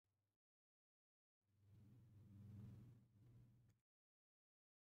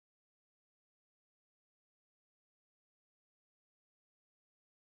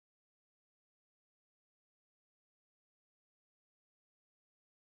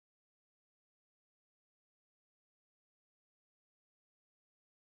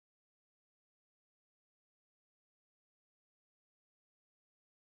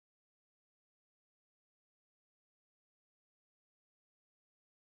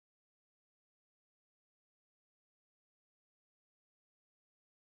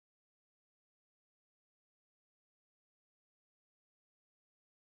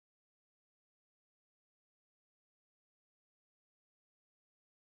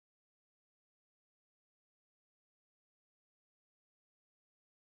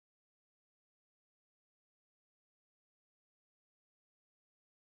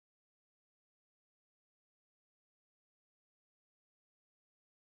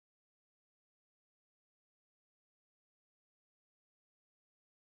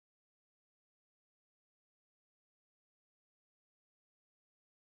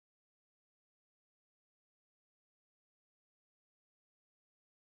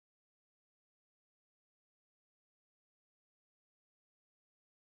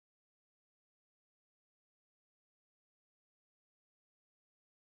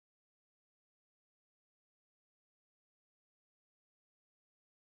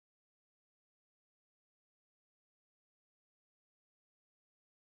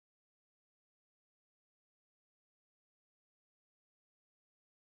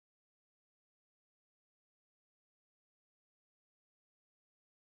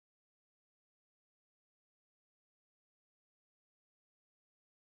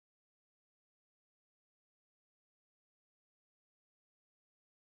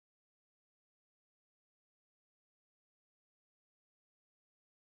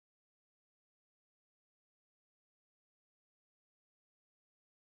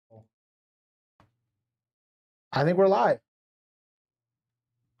I think we're live.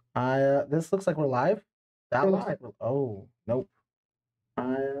 This looks like we're live. That looks like oh, nope.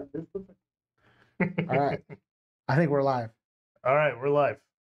 This looks like all right. I think we're live. All right, we're live.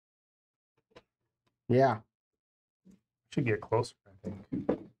 Yeah. Should get closer, I think.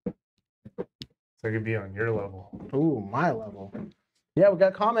 So I could be on your level. Ooh, my level. Yeah, we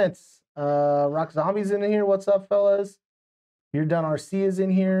got comments. Rock Zombies in here. What's up, fellas? You're done. RC is in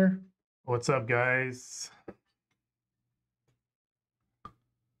here. What's up, guys?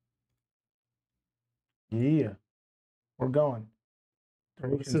 Yeah. We're going.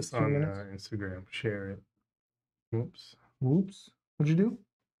 What's this on Instagram? Share it. Oops. Whoops. What'd you do?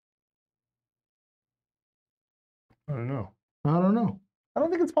 I don't know. I don't know. I don't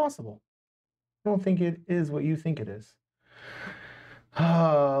think it's possible. I don't think it is what you think it is.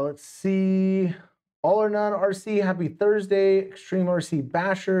 Let's see. All or None RC, happy Thursday. Extreme RC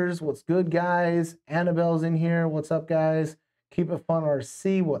Bashers, what's good, guys? Annabelle's in here. What's up, guys? Keep It Fun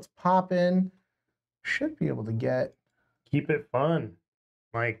RC, what's poppin'? Should be able to get. Keep it fun,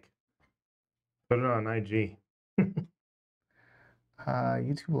 Mike. Put it on IG.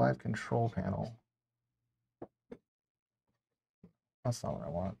 YouTube Live Control Panel. That's not what I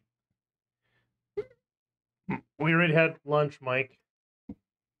want. We already had lunch, Mike.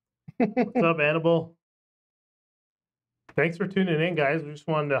 What's up, Annabelle? Thanks for tuning in, guys. We just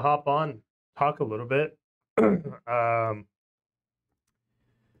wanted to hop on, talk a little bit.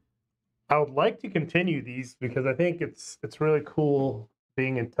 I would like to continue these because I think it's really cool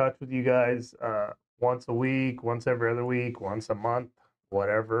being in touch with you guys once a week, once every other week, once a month,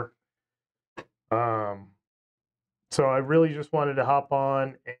 whatever. So I really just wanted to hop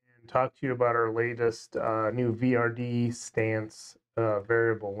on and talk to you about our latest new VRD stance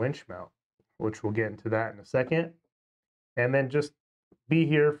variable winch mount, which we'll get into that in a second. And then just be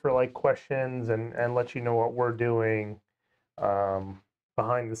here for like questions and let you know what we're doing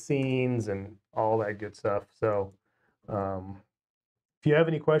behind the scenes and all that good stuff. So if you have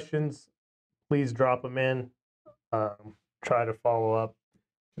any questions, please drop them in. Try to follow up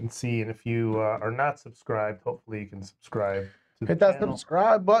and see. And if you are not subscribed, hopefully you can subscribe to Hit that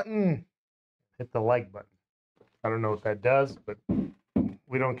subscribe button. Hit the like button. I don't know what that does, but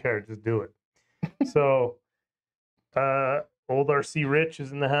we don't care. Just do it. So old RC Rich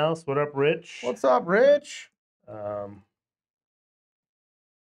is in the house. What up, Rich? What's up, Rich? All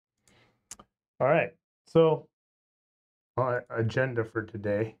right. So agenda for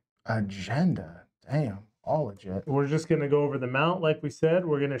today. Agenda. Damn. All legit. We're just going to go over the mount like we said.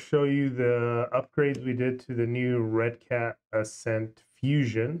 We're going to show you the upgrades we did to the new Red Cat Ascent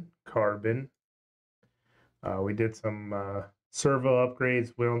Fusion carbon. We did some servo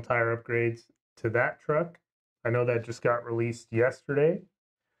upgrades, wheel and tire upgrades to that truck. I know that just got released yesterday.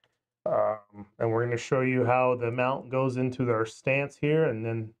 And we're going to show you how the mount goes into our stance here, and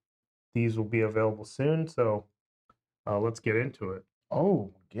then these will be available soon. So let's get into it.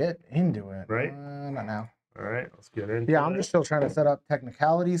 Oh, get into it. Right? Not now. All right, let's get into it. Yeah, I'm just still trying to set up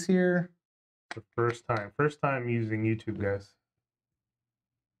technicalities here. The first time using YouTube, guys.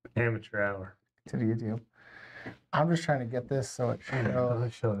 Amateur hour. To YouTube. I'm just trying to get this so it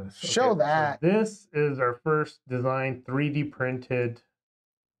shows. Show this. Show that. So this is our first design, 3D printed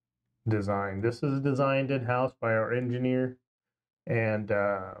design. This is designed in-house by our engineer. And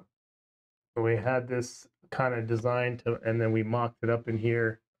we had this kind of design and then we mocked it up in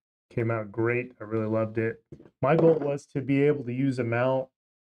here. Came out great. I really loved it. My goal was to be able to use a mount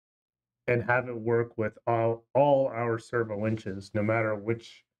and have it work with all our servo winches, no matter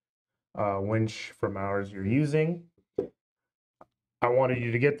which winch from ours you're using. I wanted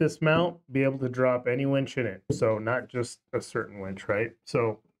you to get this mount, be able to drop any winch in it. So not just a certain winch, right?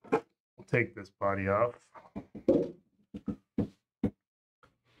 So we'll take this body off.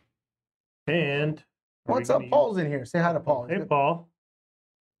 And what's up? Paul's in here. Say hi to Paul. Hey, Paul.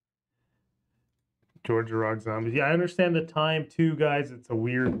 Georgia Rock Zombies. Yeah, I understand the time too, guys. It's a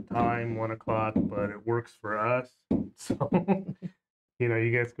weird time, 1 o'clock, but it works for us. So, you know,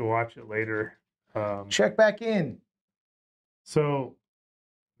 you guys can watch it later. Check back in. So,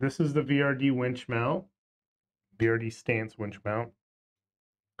 this is the VRD winch mount, VRD stance winch mount.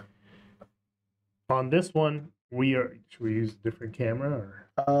 On this one, should we use a different camera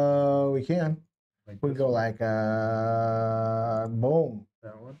or? We can. Like we can go like boom.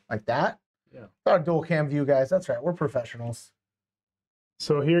 That one? Like that? Yeah. It's our dual cam view, guys. That's right. We're professionals.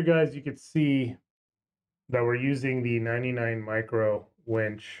 So here, guys, you can see that we're using the 99 micro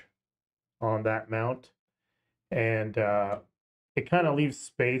winch on that mount. And it kind of leaves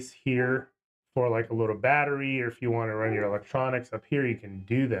space here for like a little battery, or if you want to run your electronics up here, you can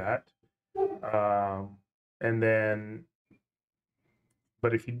do that. And then,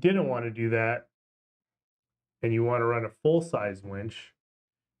 but if you didn't want to do that and you want to run a full-size winch,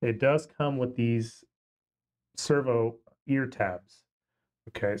 it does come with these servo ear tabs.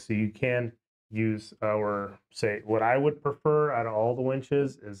 Okay, so you can use our, say, what I would prefer out of all the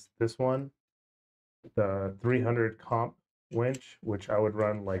winches is this one, the 300 comp winch, which I would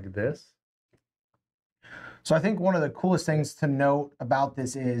run like this. So I think one of the coolest things to note about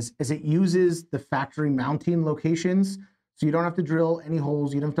this is it uses the factory mounting locations. So you don't have to drill any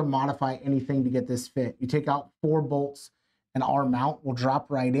holes. You don't have to modify anything to get this fit. You take out 4 bolts and our mount will drop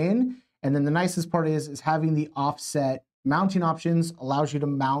right in. And then the nicest part is having the offset mounting options allows you to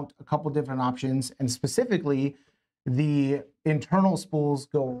mount a couple different options. And specifically, the internal spools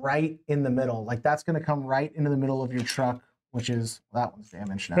go right in the middle. Like that's going to come right into the middle of your truck, which is, well, that one's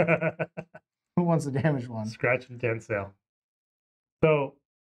damaged now. Who wants the damaged one? Scratch and dent sale. So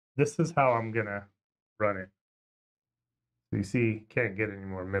this is how I'm gonna run it. So you see, can't get any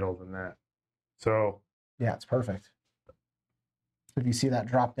more middle than that. So yeah, it's perfect. If you see that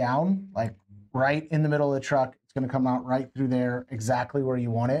drop down, like right in the middle of the truck, it's going to come out right through there, exactly where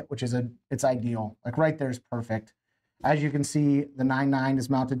you want it, which is it's ideal. Like right there is perfect. As you can see, the 9.9 is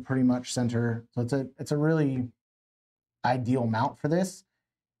mounted pretty much center, so it's a really ideal mount for this.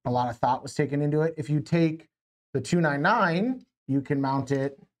 A lot of thought was taken into it. If you take the 299, you can mount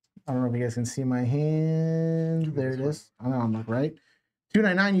it. I don't know if you guys can see my hand. There it is. I don't know, I'm like right.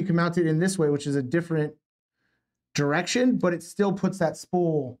 299, you can mount it in this way, which is a different direction, but it still puts that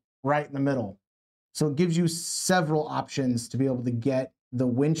spool right in the middle. So it gives you several options to be able to get the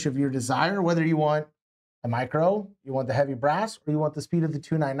winch of your desire, whether you want a micro, you want the heavy brass, or you want the speed of the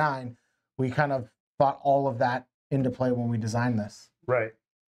 299. We kind of thought all of that into play when we designed this. right.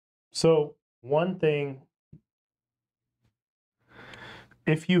 So one thing,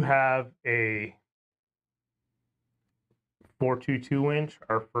 if you have a 422 winch,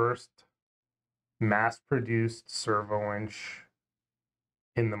 our first mass-produced servo winch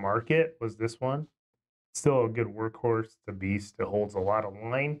in the market was this one. Still a good workhorse. It's a beast. It holds a lot of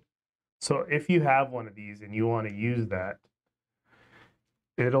line. So if you have one of these and you want to use that,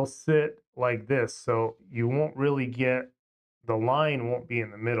 it'll sit like this. So you won't really get, the line won't be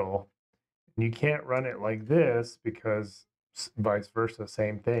in the middle. And you can't run it like this because vice versa,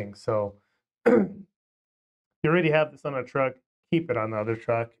 same thing. So you already have this on a truck, keep it on the other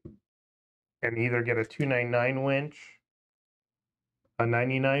truck and either get a 299 winch, a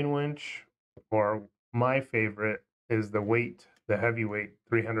 99 winch, or my favorite is the heavyweight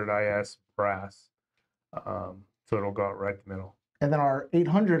 300 IS brass. So it'll go out right in the middle. And then our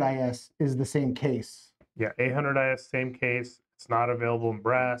 800 IS is the same case. Yeah, 800 IS, same case. It's not available in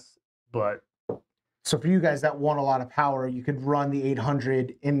brass, but so for you guys that want a lot of power, you could run the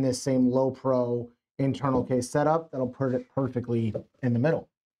 800 in this same low pro internal case setup. That'll put it perfectly in the middle.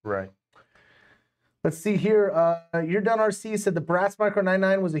 right. Let's see here. You're done RC said the brass micro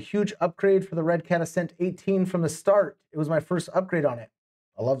 99 was a huge upgrade for the Red Cat Ascent 18 from the start. It was my first upgrade on it.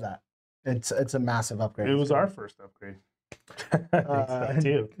 I love that. It's a massive upgrade. It was our first upgrade. I think so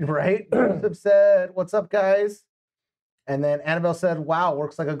too. Right? Joseph said, "What's up, guys?" And then Annabelle said, "Wow,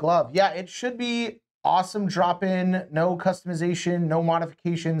 works like a glove." Yeah, it should be awesome drop-in, no customization, no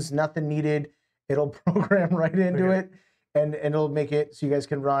modifications, nothing needed. It'll program right into it. And it'll make it so you guys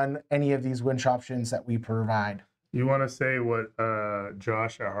can run any of these winch options that we provide. You want to say what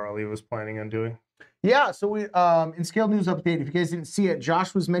Josh at Harley was planning on doing? Yeah, so we in Scale News Update, if you guys didn't see it,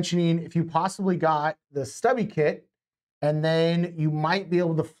 Josh was mentioning if you possibly got the stubby kit, and then you might be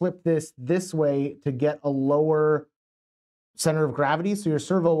able to flip this way to get a lower center of gravity. So your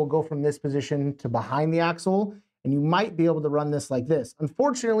servo will go from this position to behind the axle, and you might be able to run this like this.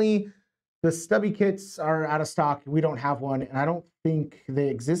 Unfortunately, the stubby kits are out of stock. We don't have one, and I don't think they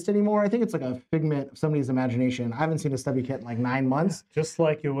exist anymore. I think it's like a figment of somebody's imagination. I haven't seen a stubby kit in like 9 months. Just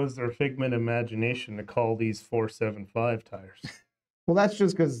like it was their figment imagination to call these 475 tires. Well, that's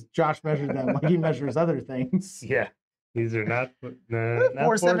just because Josh measured them like he measures other things. Yeah, these are not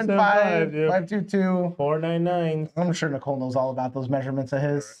 475, 522, 499. I'm sure Nicole knows all about those measurements of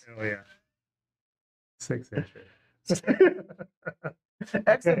his. Oh yeah, 6 inches.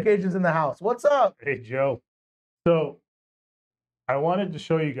 XM Cages in the house. What's up? Hey, Joe. So I wanted to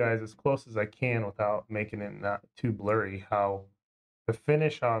show you guys as close as I can without making it not too blurry how the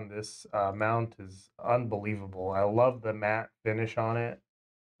finish on this mount is unbelievable. I love the matte finish on it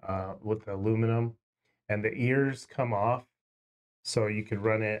with the aluminum, and the ears come off so you could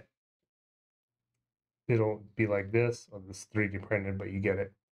run it. It'll be like this. Well, this is 3D printed, but you get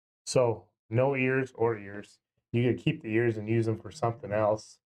it. So no ears or ears. You could keep the ears and use them for something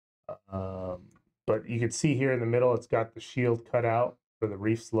else. But you can see here in the middle, it's got the shield cut out for the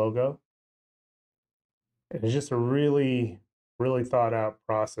Reefs logo. And it's just a really, really thought out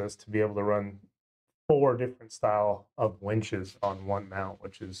process to be able to run 4 different style of winches on one mount,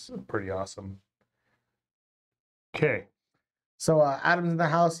 which is pretty awesome. Okay. So Adam's in the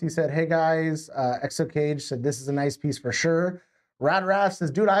house. He said, hey guys, Exo Cage said, this is a nice piece for sure. Rad Raff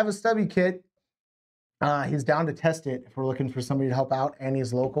says, dude, I have a stubby kit. He's down to test it if we're looking for somebody to help out, and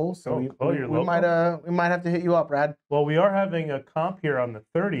he's local. So we might have to hit you up, Rad. Well, we are having a comp here on the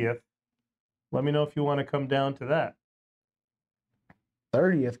 30th. Let me know if you want to come down to that.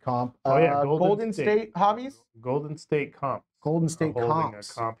 30th comp. Oh yeah, Golden State Hobbies. Golden State Comp. Golden State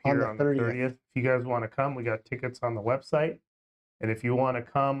Comps. A comp here on the 30th. If you guys want to come, we got tickets on the website. And if you want to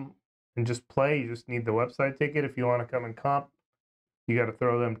come and just play, you just need the website ticket. If you want to come and comp, you got to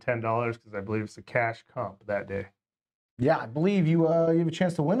throw them $10 because I believe it's a cash comp that day. Yeah, I believe you have a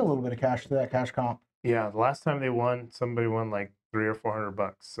chance to win a little bit of cash to that cash comp. Yeah, the last time they won, somebody won like $300 or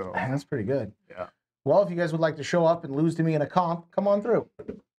 $400. So that's pretty good. Yeah. Well, if you guys would like to show up and lose to me in a comp, come on through.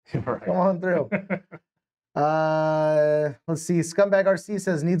 Right. Come on through. Let's see. Scumbag RC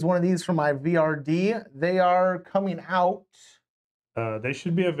says needs one of these for my VRD. They are coming out. They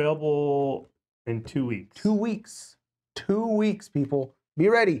should be available in 2 weeks. 2 weeks. 2 weeks, people. Be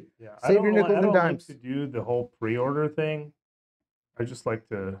ready. Yeah, Save your nickels and dimes. Like to do the whole pre-order thing. I just like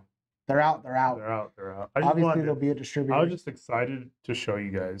to. They're out. Obviously, they'll be a distributor. I was just excited to show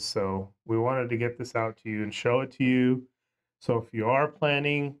you guys, so we wanted to get this out to you and show it to you. So if you are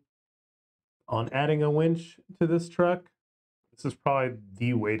planning on adding a winch to this truck, this is probably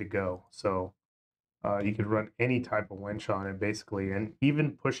the way to go. So you could run any type of winch on it, basically, and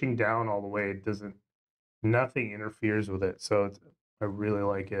even pushing down all the way, it doesn't. Nothing interferes with it, so I really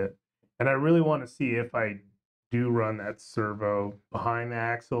like it, and I really want to see if I do run that servo behind the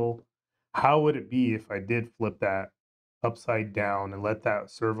axle. How would it be if I did flip that upside down and let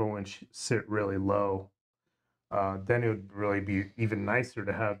that servo winch sit really low? Then it would really be even nicer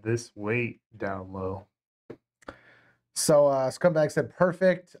to have this weight down low. So Scumbag said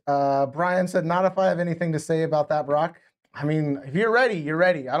perfect. Brian said not if I have anything to say about that, Brock. I mean, if you're ready, you're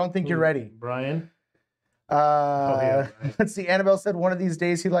ready. I don't think you're ready. Brian? Let's see. Annabelle said one of these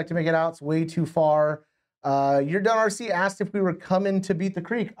days he'd like to make it out. It's way too far. You're done. RC asked if we were coming to Beat the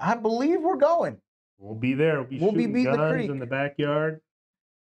Creek. I believe we're going. We'll be there. We'll be beating the creek in the backyard.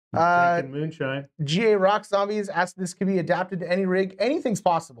 Drinking moonshine. GA Rock Zombies asked if this could be adapted to any rig. Anything's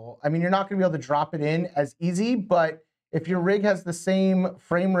possible. I mean, you're not going to be able to drop it in as easy, but if your rig has the same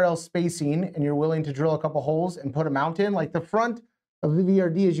frame rail spacing and you're willing to drill a couple holes and put a mount in, like the front of the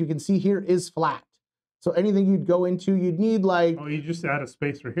VRD, as you can see here, is flat. So anything you'd go into, you'd need like... Oh, you just add a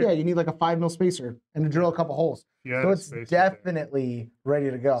spacer here. Yeah, you need like a 5 mil spacer and to drill a couple holes. So it's definitely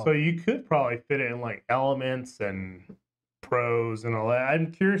ready to go. So you could probably fit it in like Elements and Pros and all that.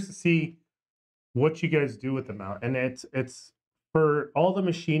 I'm curious to see what you guys do with the mount. And it's for all the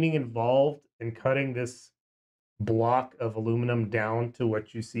machining involved in cutting this block of aluminum down to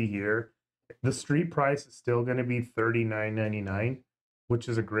what you see here. The street price is still going to be $39.99. which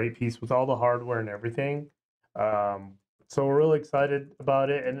is a great piece with all the hardware and everything. So we're really excited about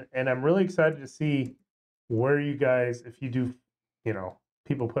it. And I'm really excited to see where you guys, if you do, you know,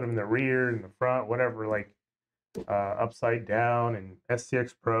 people put them in the rear, in the front, whatever, like upside down and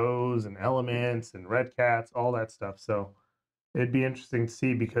SCX Pros and Elements and Red Cats, all that stuff. So it'd be interesting to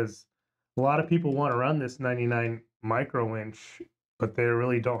see because a lot of people want to run this 99 micro winch, but they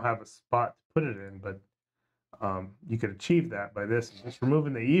really don't have a spot to put it in. But you could achieve that by this, just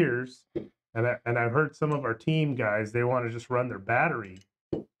removing the ears. And I've heard some of our team guys, they want to just run their battery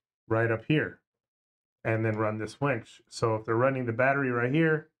right up here and then run this winch. So if they're running the battery right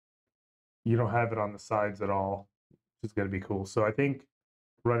here, you don't have it on the sides at all, which is going to be cool. So I think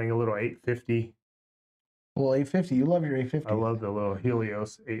running a little 850. Well, 850, you love your 850. I love the little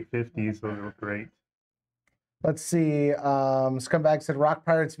Helios 850s. Those look great. Let's see. Scumbag said Rock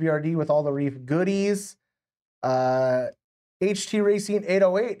Pirates VRD with all the Reef goodies. HT Racing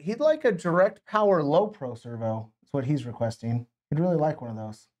 808. He'd like a direct power low pro servo. That's what he's requesting. He'd really like one of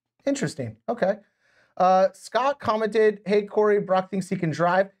those. Interesting. Okay. Scott commented, hey, Corey, Brock thinks he can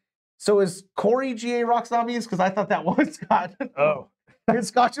drive. So is Corey GA Rock Zombies? Because I thought that was Scott. Oh. Is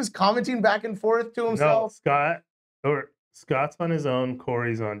Scott just commenting back and forth to himself? No, Scott's on his own.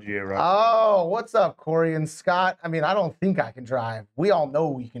 Corey's on GA Rock. Oh, what's up, Corey and Scott? I mean, I don't think I can drive. We all know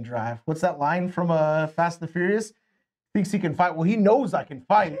we can drive. What's that line from Fast and the Furious? Thinks he can fight. Well, he knows I can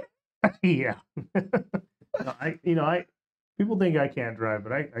fight. Yeah. No, people think I can't drive,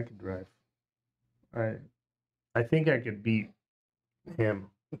 but I can drive. I think I could beat him.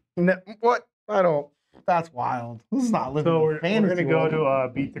 No, what? I don't. That's wild. This is not living So in we're fantasy gonna go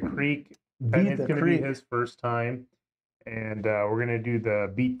world. to Beat the Creek, and Beat it's the gonna Creek. be his first time, and we're gonna do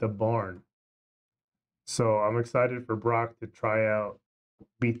the Beat the Barn. So I'm excited for Brock to try out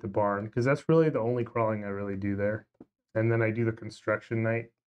Beat the Barn because that's really the only crawling I really do there, and then I do the construction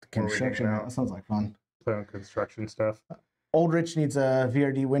night. Construction. out. That sounds like fun. Play on construction stuff. Old Rich needs a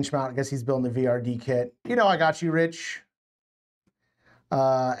VRD winch mount. I guess he's building the VRD kit. You know, I got you, Rich.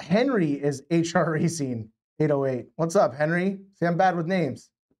 Henry is HR Racing 808. What's up, Henry? See, I'm bad with names.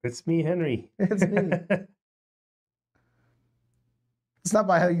 It's me, Henry. It's me. It's not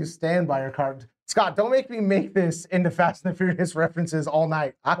by how you stand by your car. Scott, don't make me make this into Fast and the Furious references all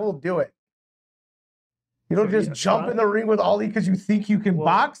night. I will do it. You don't just jump in the ring with Ollie because you think you can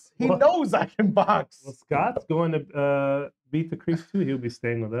box. He knows I can box. Well, Scott's going to Beat the Creek too. He'll be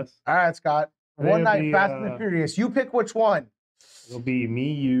staying with us. All right, Scott. One night, be, Fast and the Furious. You pick which one. It'll be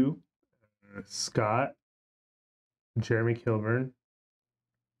me, you, Scott, Jeremy Kilburn,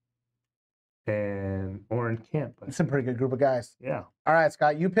 and Oren Camp. It's a pretty good group of guys. Yeah. All right,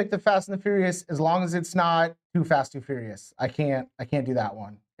 Scott. You pick the Fast and the Furious as long as it's not Too Fast, Too Furious. I can't do that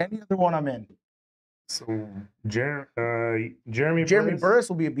one. Any other one I'm in. So Jeremy Burris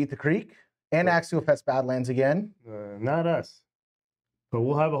will be at Beat the Creek and Axial Fest Badlands again. Not us, but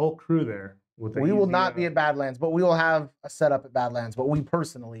we'll have a whole crew there. We will not be at Badlands, but we will have a setup at Badlands. But we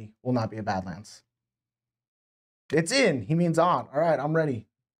personally will not be at Badlands. It's in. He means on. All right, I'm ready.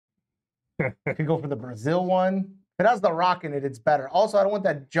 I could go for the Brazil one. If it has The Rock in it, it's better. Also, I don't want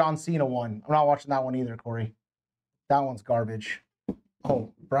that John Cena one. I'm not watching that one either, Corey. That one's garbage.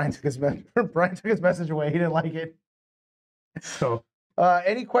 Oh, Brian took his message away. He didn't like it. So,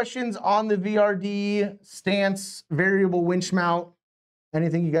 any questions on the VRD stance, variable winch mount?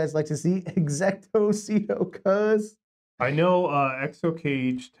 Anything you guys like to see? Exacto-Cito, cuz. I know Exo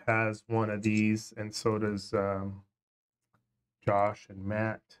Caged has one of these, and so does Josh and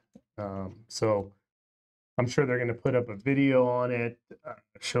Matt. So I'm sure they're going to put up a video on it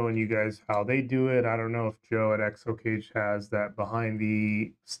showing you guys how they do it. I don't know if Joe at Exo Cage has that behind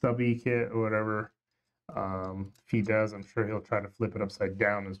the stubby kit or whatever. If he does, I'm sure he'll try to flip it upside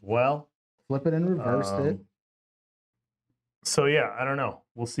down as well. Flip it and reverse it. So yeah, I don't know.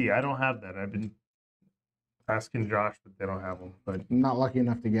 We'll see. I don't have that. I've been asking Josh, but they don't have them. But I'm not lucky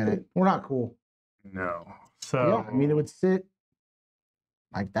enough to get it. We're not cool. No. So yeah, I mean, it would sit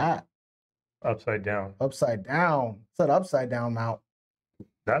like that. Upside down. Upside down. It's an upside down mount.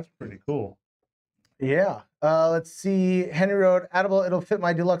 That's pretty cool. Yeah. Let's see. Henry Road, Adable, it'll fit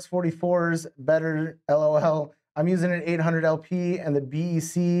my Deluxe 44s better, LOL. I'm using an 800 LP and the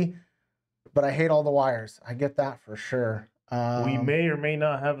BEC, but I hate all the wires. I get that for sure. We may or may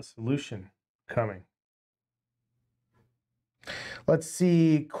not have a solution coming. Let's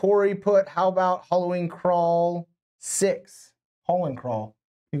see. Corey put, how about Halloween Crawl 6? Halloween Crawl.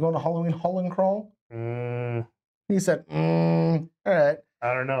 You going to Halloween Crawl? He said, all right.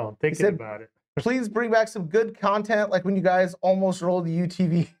 I don't know. Thinking about it. Please bring back some good content like when you guys almost rolled the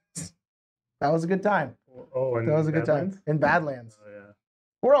UTVs. That was a good time. Oh, and that was a good time. In Badlands. Oh, yeah.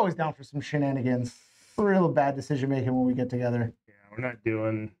 We're always down for some shenanigans. Real bad decision making when we get together. Yeah, we're not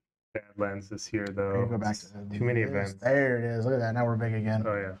doing Badlands this year though. Go back to too many events. There it is. Look at that. Now we're big again.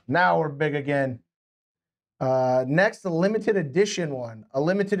 Oh yeah. Now we're big again. Next, a limited edition one. A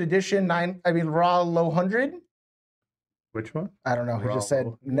limited edition raw low 100. Which one? I don't know. He just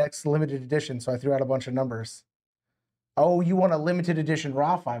said next limited edition, so I threw out a bunch of numbers. Oh, you want a limited edition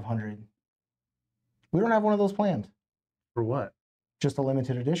raw 500? We don't have one of those planned. For what? Just a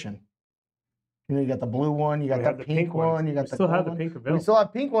limited edition. You know, you got the blue one, you got the pink one, you got the still have the pink available. We still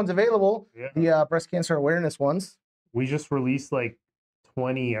have pink ones available. Yeah. The breast cancer awareness ones. We just release like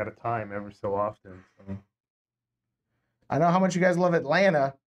 20 at a time every so often. So. I know how much you guys love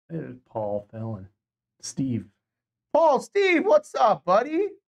Atlanta. Paul, Fallon, Steve. Paul, Steve, what's up, buddy?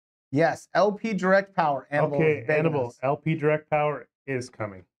 Yes, LP Direct Power. Okay, Animal. LP Direct Power is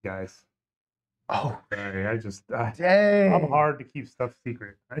coming, guys. Oh, sorry. dang. I'm hard to keep stuff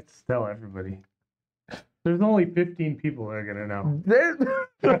secret. I just tell everybody. There's only 15 people that are gonna know. There's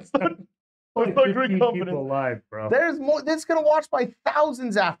only 15 people alive, bro. There's more. That's gonna watch by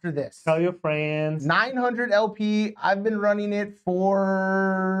thousands after this. Tell your friends. 900 LP. I've been running it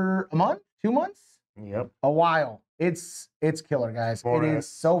for a month, 2 months. Yep. A while. It's killer, guys. 4S. It is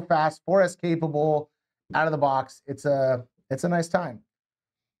so fast. 4S capable, out of the box. It's a nice time.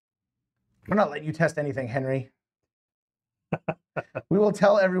 We're not letting you test anything, Henry. We will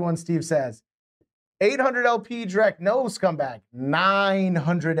tell everyone, Steve says. 800 LP direct, no scumbag.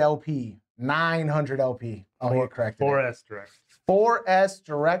 900 LP. 900 LP. Oh, he corrected 4S direct. 4S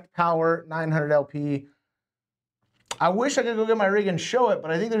direct power 900 LP. I wish I could go get my rig and show it, but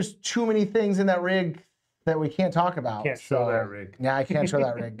I think there's too many things in that rig that we can't talk about. Can't show that rig. Yeah, I can't show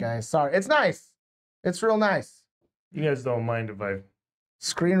that rig, guys. Sorry. It's nice. It's real nice. You guys don't mind if I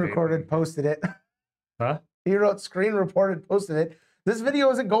screen recorded, posted it. Huh? He wrote screen reported, posted it. This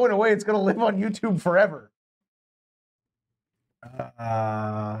video isn't going away. It's going to live on YouTube forever.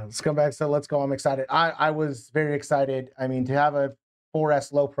 Scumbag said, let's go. I'm excited. I was very excited. I mean, to have a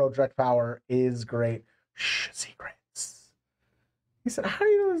 4S low pro direct power is great. Shh, secrets. He said, how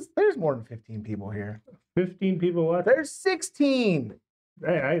do you know this? There's more than 15 people here. 15 people watching? There's 16.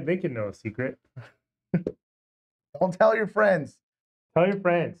 Hey, they can know a secret. Don't tell your friends. Tell your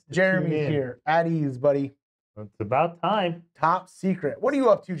friends. Jeremy's here. At ease, buddy. It's about time. Top secret. What are you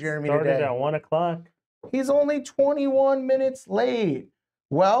up to, Jeremy, Started today? at 1 o'clock. He's only 21 minutes late.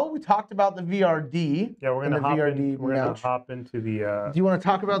 Well, we talked about the VRD. Yeah, we're gonna hop into the. Do you want to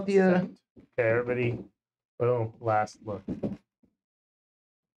talk about the? Okay, everybody. Boom. Last look.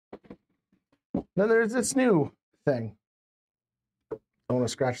 Then there's this new thing. I want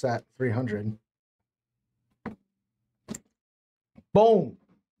to scratch that 300. Boom.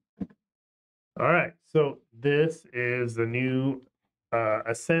 All right. So this is the new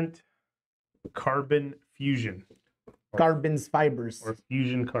Ascent Carbon Fusion. Carbon's fibers. Or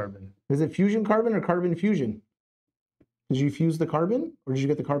Fusion Carbon. Is it Fusion Carbon or Carbon Fusion? Did you fuse the carbon or did you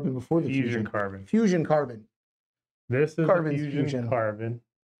get the carbon before the fusion? Fusion Carbon. Fusion Carbon. This is Carbon's Fusion Carbon.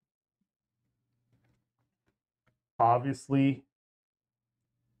 Obviously,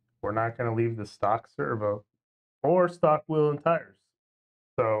 we're not going to leave the stock servo or stock wheel and tires.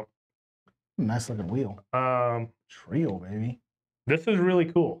 So, nice looking wheel. Trio, baby. This is really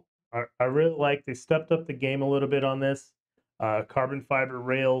cool. I really like they stepped up the game a little bit on this. Carbon fiber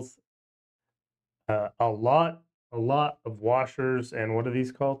rails. A lot of washers and what are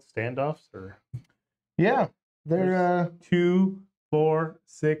these called? Standoffs or? Yeah, they're 2, 4,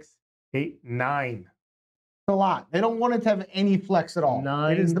 6, 8, 9. A lot. They don't want it to have any flex at all.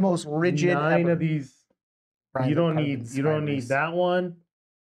 9. It is the most rigid. 9 ever. of these. You don't need that one.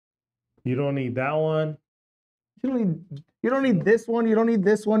 You don't need that one. You don't need this one. You don't need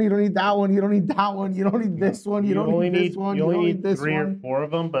this one. You don't need that one. You don't need that one. You don't need this one. You don't need this one. You only need this 3 one. or 4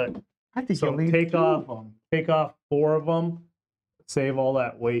 of them, but I think so you'll need take 2 off of them. Take off 4 of them. Save all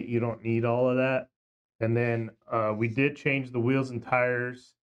that weight. You don't need all of that. And then we did change the wheels and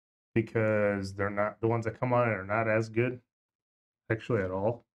tires because they're not the ones that come on it are not as good, actually at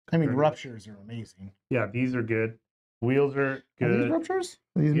all. I mean, ruptures are amazing. Yeah, these are good. Wheels are good. Are these ruptures?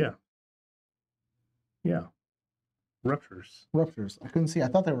 Yeah. Yeah. Ruptures. Ruptures. I couldn't see. I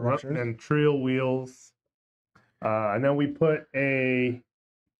thought they were ruptures. And trail wheels. And then we put a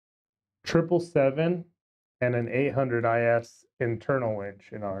 777 and an 800 IS internal winch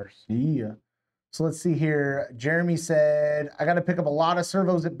in ours. Yeah. So let's see here. Jeremy said, I got to pick up a lot of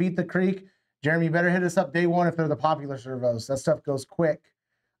servos at Beat the Creek. Jeremy, you better hit us up day one if they're the popular servos. That stuff goes quick.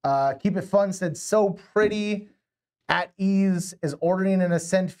 Keep It Fun said, so pretty. At Ease is ordering an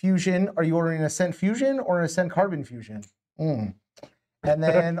Ascent Fusion. Are you ordering an Ascent Fusion or an Ascent Carbon Fusion? And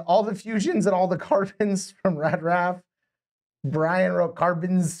then all the fusions and all the carbons from Rad Raff. Brian wrote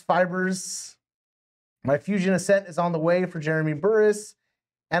carbons, fibers. My Fusion Ascent is on the way for Jeremy Burris.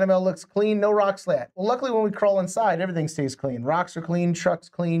 Annabelle looks clean, no rock slat. Well, luckily when we crawl inside, everything stays clean. Rocks are clean, truck's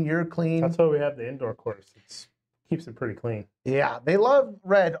clean, you're clean. That's why we have the indoor course. It keeps it pretty clean. Yeah, they love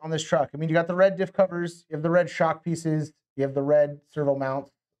red on this truck. I mean, you got the red diff covers, you have the red shock pieces, you have the red servo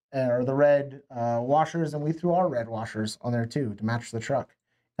mount, or the red washers, and we threw our red washers on there too to match the truck.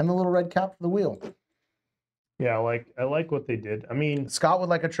 And the little red cap for the wheel. Yeah, I like what they did. I mean, Scott would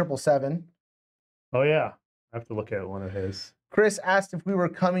like a 777. Oh yeah, I have to look at one of his. Chris asked if we were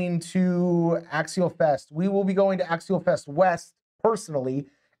coming to Axial Fest. We will be going to Axial Fest West personally.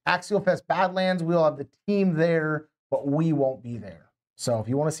 Axial Fest Badlands, we'll have the team there, but we won't be there. So if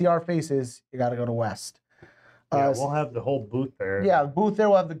you want to see our faces, you got to go to West. Yeah, we'll have the whole booth there. Yeah, the booth there.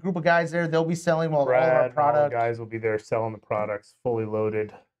 We'll have the group of guys there. They'll be selling all of our products. All the guys will be there selling the products, fully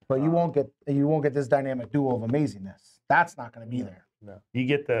loaded. But you won't get this dynamic duo of amazingness. That's not going to be there. No, you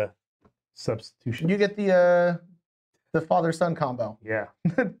get the substitution. You get the father-son combo. Yeah.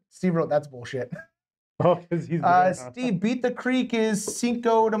 Steve wrote, that's bullshit. Oh, because he's Steve, Beat the Creek is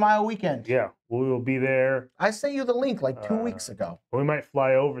Cinco de Mayo weekend. Yeah, we will be there. I sent you the link like 2 weeks ago. We might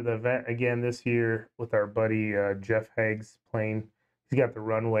fly over the event again this year with our buddy Jeff Haig's plane. He's got the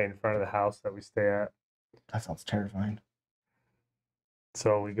runway in front of the house that we stay at. That sounds terrifying.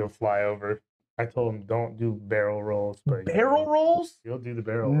 So we go fly over. I told him don't do barrel rolls. But barrel rolls? You'll do the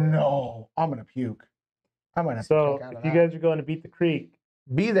barrel rolls. No, I'm going to puke. I might have to So check out if of you that. guys are going to Beat the Creek,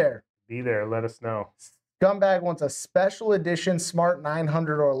 Be there. let us know. Scumbag wants a special edition Smart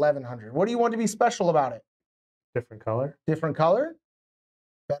 900 or 1100. What do you want to be special about it? Different color? Different color?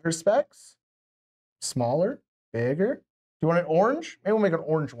 Better specs? Smaller? Bigger? Do you want it orange? Maybe we'll make an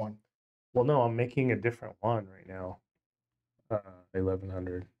orange one. Well, no, I'm making a different one right now.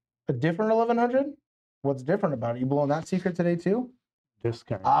 1100. A different 1100? What's different about it? You blowing that secret today too? This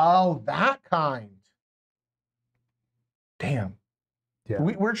kind. Oh, that kind. Damn. Yeah.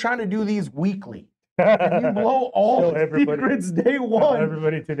 We're trying to do these weekly. And you blow all the secrets day one.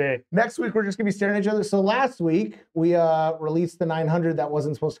 Everybody today. Next week, we're just going to be staring at each other. So last week, we released the 900 that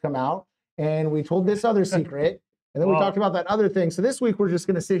wasn't supposed to come out. And we told this other secret. And then we talked about that other thing. So this week, we're just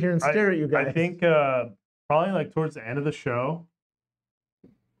going to sit here and stare at you guys. I think probably like towards the end of the show,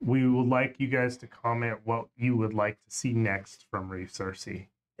 we would like you guys to comment what you would like to see next from Reefs RC.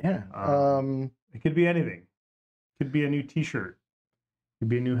 Yeah. It could be anything. It could be a new t-shirt. It could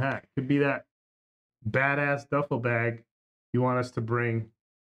be a new hat. It could be that badass duffel bag you want us to bring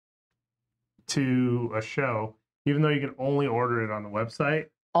to a show, even though you can only order it on the website.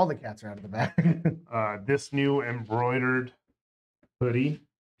 All the cats are out of the bag. This new embroidered hoodie,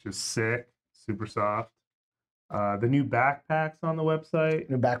 which is sick, super soft. The new backpacks on the website.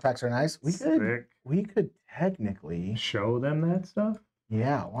 New backpacks are nice. Sick. We could technically show them that stuff.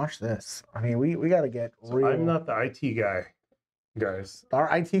 Yeah, watch this. I mean, we got to get real. I'm not the IT guy, guys. Our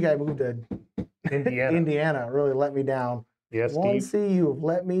IT guy moved to Indiana. Indiana really let me down. Yes, Steve. See, you've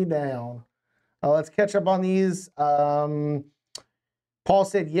let me down. Let's catch up on these. Paul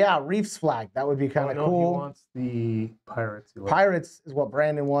said, yeah, Reefs flag. That would be kind of cool. He wants the Pirates. Pirates is what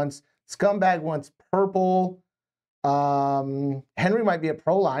Brandon wants. Scumbag wants purple. Henry might be a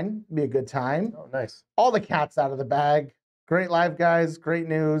pro line. Be a good time. Oh, nice. All the cats out of the bag. Great live, guys. Great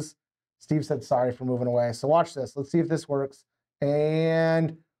news. Steve said sorry for moving away. So watch this. Let's see if this works.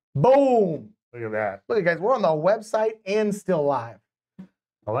 And boom. Look at that. Look at guys. We're on the website and still live.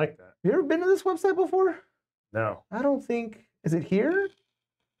 I like that. You ever been to this website before? No. I don't think. Is it here?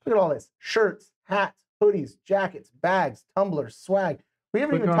 Look at all this. Shirts, hats, hoodies, jackets, bags, tumblers, swag. We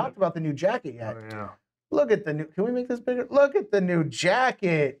haven't even talked about the new jacket yet. Oh, yeah. Look at the new. Can we make this bigger? Look at the new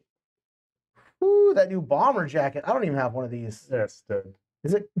jacket. Ooh, that new bomber jacket. I don't even have one of these. That's good.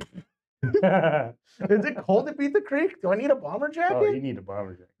 Is it? Is it cold to Beat the Creek? Do I need a bomber jacket? Oh, you need a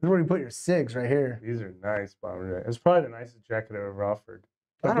bomber jacket. This is where you put your cigs right here. These are nice bomber jackets. It's probably the nicest jacket I've ever offered.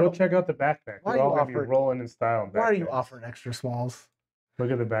 But go check out the backpack. Why They're all going to be rolling in style. Why are you offering extra smalls? Look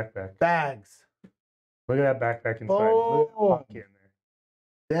at the backpack. Bags. Look at that backpack inside. Oh. Look at the pocket in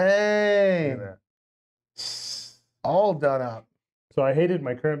there. Dang. Look at that. All done up. So I hated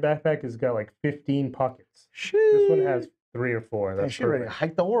my current backpack has got like 15 pockets. Shit. This one has 3 or 4. That's shit ready to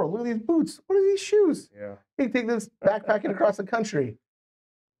hike the world. Look at these boots. What are these shoes? Yeah. You can take this backpacking across the country.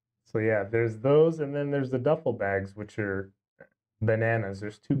 So yeah, there's those, and then there's the duffel bags, which are bananas.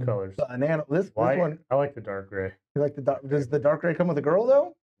 There's 2 colors. Banana. This one. I like the dark gray. You like the dark? Does the dark gray come with a girl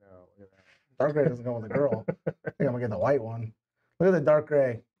though? No. Look at that. Dark gray doesn't come with a girl. I think I'm gonna get the white one. Look at the dark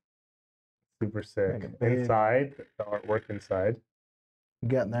gray. Super sick. Inside, the artwork inside. I'm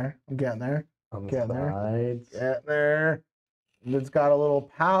getting there. I'm getting there. On the Getting sides. there. Getting there. And it's got a little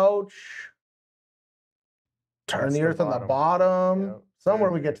pouch. Turn That's the earth on the bottom. Yep. Somewhere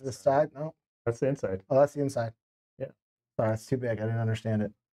we get to the side. No. That's the inside. Oh, that's the inside. Yeah. Sorry, that's too big. I didn't understand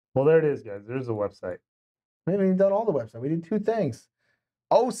it. Well, there it is, guys. There's the website. We haven't even done all the website. We did 2 things.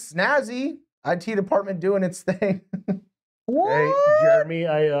 Oh, snazzy. IT department doing its thing. What? Hey, Jeremy,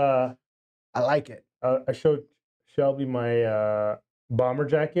 I like it. I showed Shelby my bomber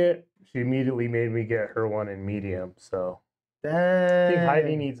jacket. She immediately made me get her one in medium. So Dang. I think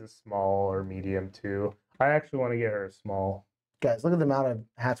Heidi needs a small or medium too. I actually want to get her a small. Guys, look at the amount of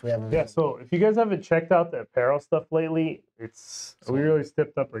hats we have. Yeah, so if you guys haven't checked out the apparel stuff lately, we really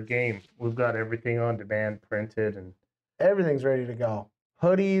stepped up our game. We've got everything on demand, printed, and everything's ready to go.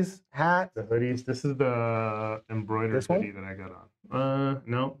 Hoodies, hats. The hoodies. This is the embroidered hoodie that I got on.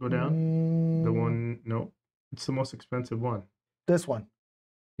 No, go down. The one, no. It's the most expensive one. This one.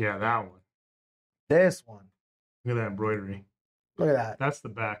 Yeah, that one. This one. Look at that embroidery. Look at that. That's the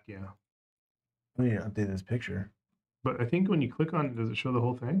back, yeah. We need to update this picture. But I think when you click on it, does it show the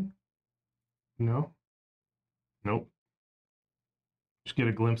whole thing? No? Nope. Just get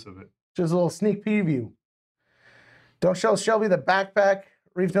a glimpse of it. Just a little sneak preview. Don't show Shelby the backpack.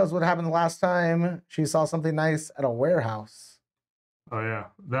 Reef knows what happened the last time she saw something nice at a warehouse. Oh, yeah.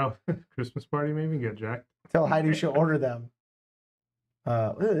 That Christmas party maybe get jacked. Tell Heidi she'll order them.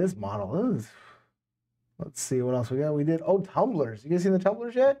 Look at this model. Let's see what else we got. We did. Oh, tumblers. You guys seen the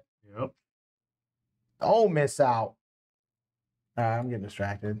tumblers yet? Yep. Don't miss out. I'm getting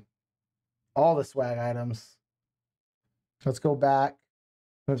distracted. All the swag items. Let's go back.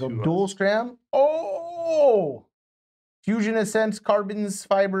 Let's go dual scram. Oh! Fusion Ascent, carbons,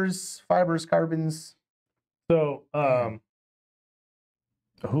 fibers, carbons. So,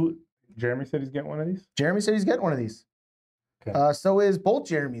 Jeremy said he's getting one of these? Jeremy said he's getting one of these. Okay. So is both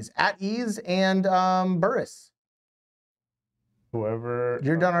Jeremy's, At Ease and Burris. Whoever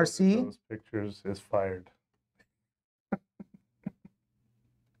you're done RC, those pictures is fired.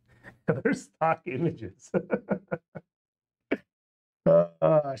 They're stock images.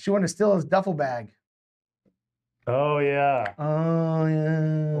 She wanted to steal his duffel bag. Oh yeah. Oh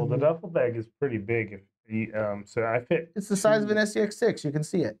yeah. Well, the duffel bag is pretty big. So I fit. It's the size of an SCX6. You can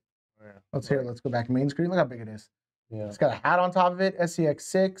see it. Yeah. Let's go back to main screen. Look how big it is. Yeah. It's got a hat on top of it.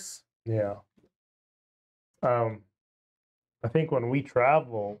 SCX6. Yeah. I think when we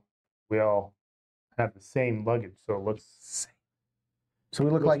travel, we all have the same luggage, so it looks the same. So we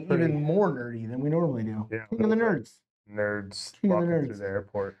look like even more nerdy than we normally do. Yeah. King of the nerds. Nerds King of the walking nerds. through the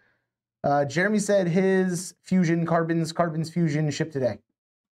airport. Jeremy said his Fusion carbons Fusion shipped today.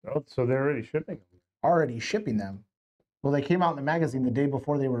 Oh, so they're already shipping them. Already shipping them. Well, they came out in the magazine the day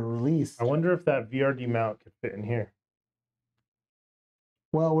before they were released. I wonder if that VRD mount could fit in here.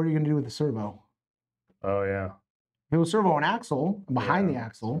 Well, what are you going to do with the servo? Oh, yeah. If it was servo and axle, behind the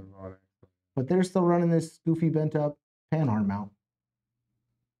axle, but they're still running this goofy bent up panhard mount.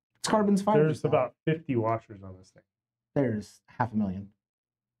 It's carbons fibers. There's about 50 washers on this thing. There's 500,000.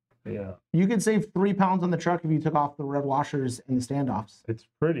 Yeah. You could save 3 pounds on the truck if you took off the red washers and the standoffs. It's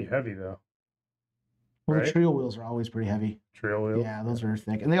pretty heavy, though. Well, right? The trail wheels are always pretty heavy. Trail wheels? Yeah, those are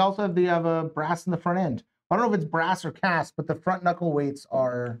thick. And they also have a brass in the front end. I don't know if it's brass or cast, but the front knuckle weights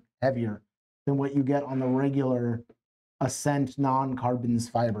are heavier than what you get on the regular Ascent non-carbons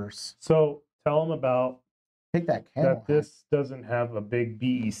fibers. So tell them about Take that that this doesn't have a big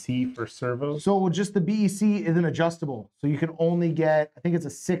BEC for servos. So just the BEC isn't adjustable. So you can only get, I think it's a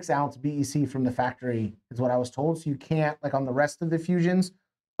 6-ounce BEC from the factory is what I was told. So you can't, like on the rest of the Fusions,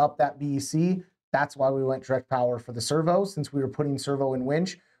 up that BEC. That's why we went direct power for the servo. Since we were putting servo and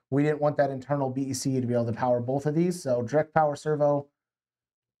winch, we didn't want that internal BEC to be able to power both of these. So direct power servo,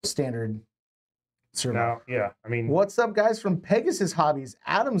 standard servo. Now, yeah, I mean. What's up, guys, from Pegasus Hobbies?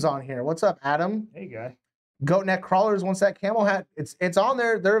 Adam's on here. What's up, Adam? Hey, guy. Goat Neck Crawlers wants that camel hat. It's on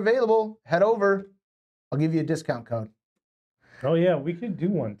there. They're available. Head over. I'll give you a discount code. Oh yeah, we could do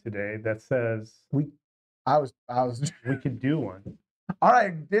one today that says I was we could do one. All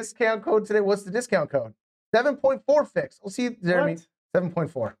right, discount code today. What's the discount code? 7.4 fix. We'll see, Jeremy.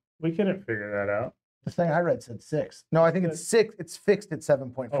 7.4. We couldn't figure that out. The thing I read said 6. No, I think it's 6. It's fixed at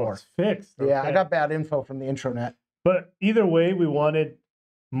 7.4. Oh, it's fixed. Okay. Yeah, I got bad info from the intranet. But either way, we wanted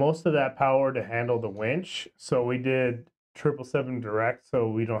most of that power to handle the winch, so we did 777 direct, so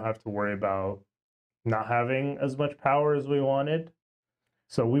we don't have to worry about not having as much power as we wanted.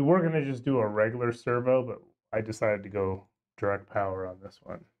 So we were going to just do a regular servo, but I decided to go direct power on this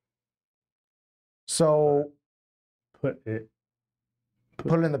one. So put it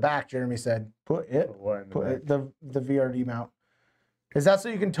in the back, Jeremy said. Put it the VRD mount. Is that so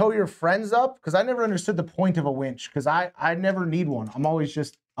you can tow your friends up? Because I never understood the point of a winch, because I never need one. I'm always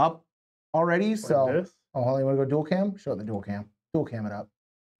just up already. So oh, hold on, you want to go dual cam? Show it the dual cam. Dual cam it up.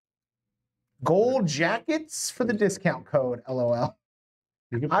 Gold jackets for the discount code, LOL.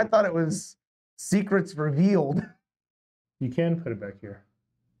 I thought it was secrets revealed. You can put it back here.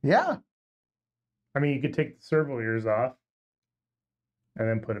 Yeah. I mean, you could take the servo ears off and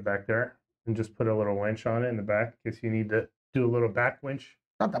then put it back there and just put a little winch on it in the back in case you need to do a little back winch.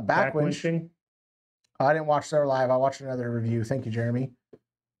 Not the back winch. Winching. I didn't watch their live. I watched another review. Thank you, Jeremy.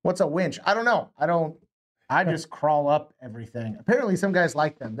 What's a winch? I don't know. I just crawl up everything. Apparently some guys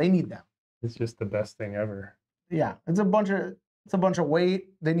like them. They need them. It's just the best thing ever. Yeah. It's a bunch of weight.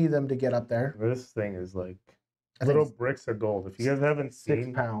 They need them to get up there. This thing is like little bricks of gold. If you guys haven't seen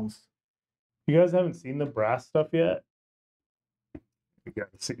 6 pounds. If you guys haven't seen the brass stuff yet, you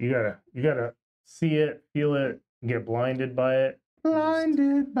gotta see it, feel it, get blinded by it.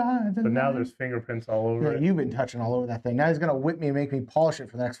 Blinded by the But now there's fingerprints all over it. You've been touching all over that thing. Now he's gonna whip me and make me polish it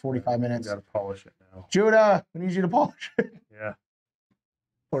for the next 45 minutes. You gotta polish it now. Judah, we need you to polish it. Yeah.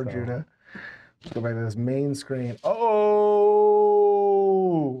 Poor Judah. Let's go back to this main screen. Oh.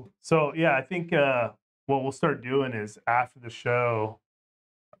 So yeah, I think what we'll start doing is after the show,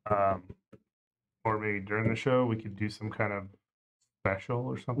 or maybe during the show, we could do some kind of special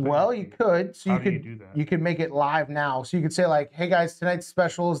or something. Well, you could. So How do you do that? You could make it live now. So you could say like, hey guys, tonight's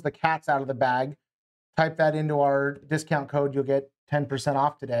special is the cat's out of the bag. Type that into our discount code. You'll get 10%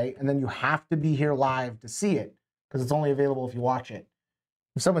 off today. And then you have to be here live to see it because it's only available if you watch it.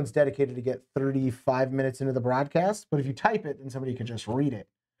 If someone's dedicated to get 35 minutes into the broadcast, but if you type it, then somebody can just read it.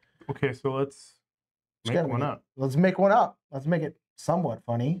 Okay, so let's make one up. Let's make one up. Let's make it somewhat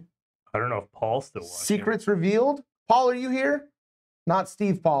funny. I don't know if Paul's still watching. Secrets revealed. Paul, are you here? Not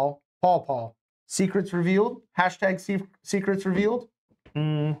Steve Paul. Paul. Secrets revealed. Hashtag secrets revealed.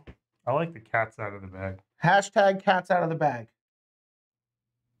 I like the cats out of the bag. Hashtag cats out of the bag.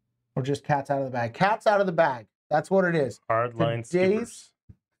 Or just cats out of the bag. Cats out of the bag. That's what it is. Hardline skippers.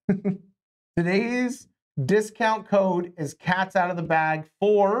 Today's discount code is cats out of the bag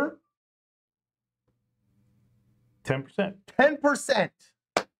for 10%. 10%.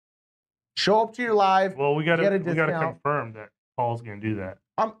 Show up to your live. Well, we gotta confirm that Paul's gonna do that.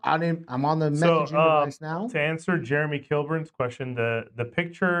 I'm on the messaging device now. To answer Jeremy Kilburn's question, the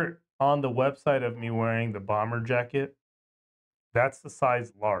picture on the website of me wearing the bomber jacket, that's the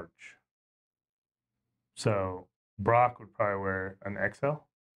size large. So Brock would probably wear an XL.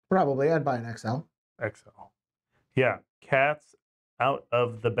 Probably, I'd buy an XL. XL. Yeah, cats out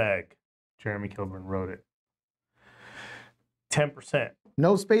of the bag. Jeremy Kilburn wrote it. 10%.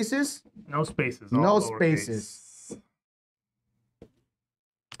 No spaces? No spaces. No spaces.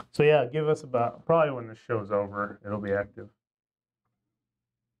 So yeah, give us about, probably when the show's over, it'll be active.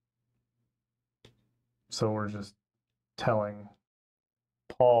 So we're just telling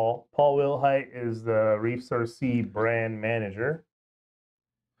Paul Wilhite is the Reefs RC brand manager.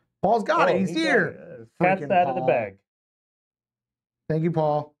 Paul's got it. He's here. Cat's out of the bag. Thank you,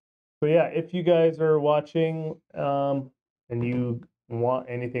 Paul. So yeah, if you guys are watching and you want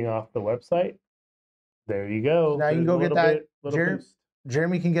anything off the website, there you go. Now you can go get that.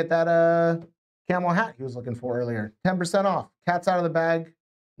 Jeremy can get that camel hat he was looking for earlier. 10% off. Cat's out of the bag.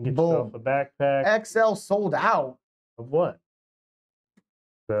 Get yourself a backpack. XL sold out. Of what?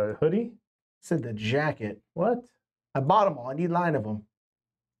 The hoodie? Said the jacket. What? I bought them all. I need 9 of them.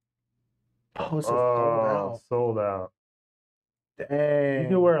 Oh, this is sold out. Sold out. Dang. You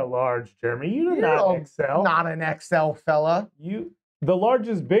can wear a large, Jeremy. You're not XL. Not an XL, fella. The large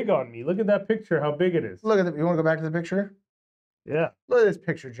is big on me. Look at that picture, how big it is. Look at it. You want to go back to the picture? Yeah. Look at this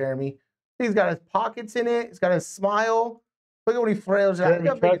picture, Jeremy. He's got his pockets in it. He's got his smile. Look at when he frails out.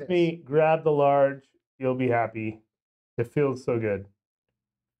 Jeremy, trust me, grab the large. You'll be happy. It feels so good.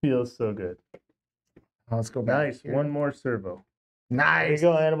 Feels so good. Let's go back. Nice. Here. One more servo. Nice.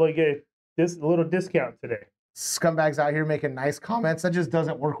 There you go, Annabelle. You get a little discount today. Scumbag's out here making nice comments. That just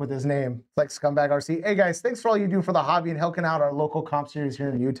doesn't work with his name. It's like Scumbag RC. Hey, guys, thanks for all you do for the hobby and helping out our local comp series here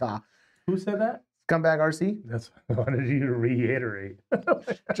in Utah. Who said that? Scumbag RC. That's what I wanted you to reiterate.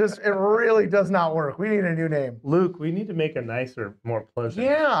 Just, it really does not work. We need a new name. Luke, we need to make a nicer, more pleasant.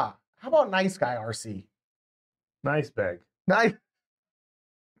 Yeah. How about Nice Guy RC? Nice bag. Nice.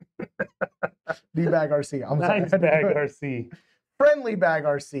 D-Bag RC. I'm nice sorry. Bag RC. Friendly Bag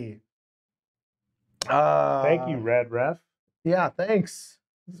RC. Thank you, Red Ref. Yeah, thanks.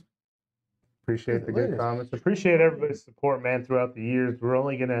 Appreciate the good comments. Appreciate everybody's support, man, throughout the years. We're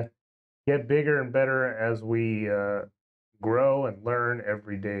only going to get bigger and better as we grow and learn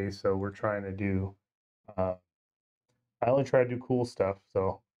every day. So we're trying to do, I only try to do cool stuff.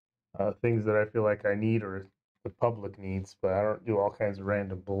 So things that I feel like I need or the public needs, but I don't do all kinds of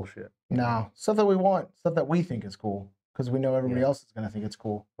random bullshit. No, stuff that we want, stuff that we think is cool. Because we know everybody else is going to think it's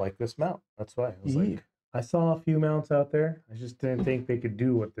cool. Like this mount. That's why. I was like, I saw a few mounts out there. I just didn't think they could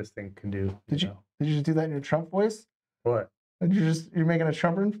do what this thing can do. Did you just do that in your Trump voice? What? You're making a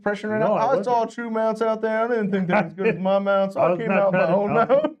Trump impression right now? I saw true mounts out there. I didn't think they were as good as my mounts. So I came out my own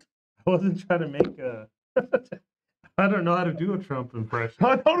mount. I wasn't trying to make a... I don't know how to do a Trump impression.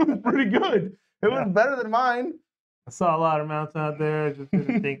 I thought it was pretty good. It was better than mine. I saw a lot of mounts out there. I just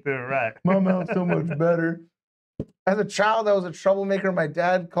didn't think they were right. My mount's so much better. As a child, I was a troublemaker. My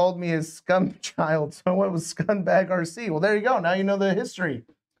dad called me his scum child, so I went with Scumbag RC. Well, there you go. Now you know the history.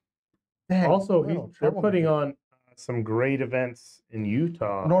 Dang, also, they're putting on some great events in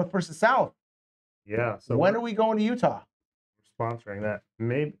Utah. North versus South. Yeah. So when are we going to Utah? We're sponsoring that.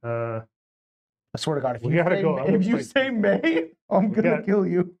 Maybe. I swear to God, if you say May, I'm gonna kill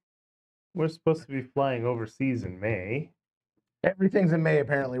you. We're supposed to be flying overseas in May. Everything's in May,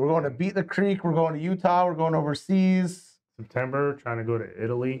 apparently. We're going to Beat the Creek. We're going to Utah. We're going overseas. September, trying to go to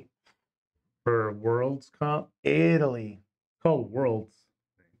Italy for Worlds Comp. Italy. It's called Worlds,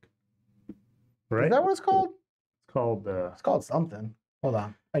 I think. Right? Is that what it's called? It's called... it's called something. Hold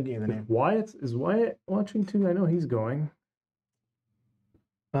on. I gave the name. Is Wyatt watching too? I know he's going.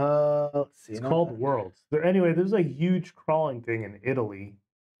 Let's see. It's called Worlds. Anyway, there's a huge crawling thing in Italy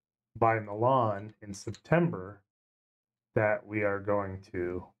by Milan in September. that we are going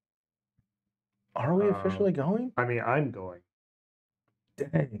to. Are we officially going? I mean, I'm going.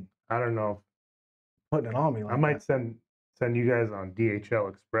 Dang. I don't know. Putting it on me like I might that. send you guys on DHL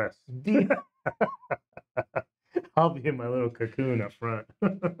Express. I'll be in my little cocoon up front.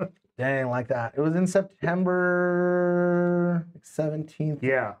 Dang, like that. It was in September 17th.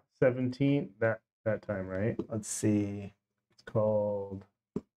 Yeah, 17th, that time, right? Let's see. It's called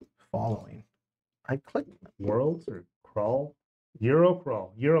Following. I clicked Worlds or Crawl? Eurocrawl.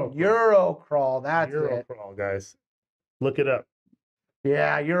 Eurocrawl. That's it. Eurocrawl, guys. Look it up.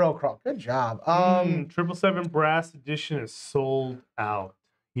 Yeah, Eurocrawl. Good job. 777 Brass Edition is sold out.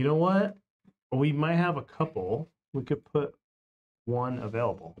 You know what? We might have a couple. We could put one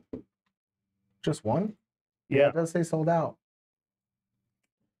available. Just one? Yeah. It does say sold out.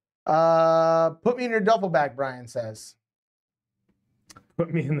 Put me in your duffel bag, Brian says.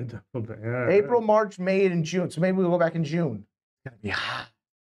 Put me in the duffel bag. Yeah, April, March, May, and June. So maybe we'll go back in June. It's gonna be hot.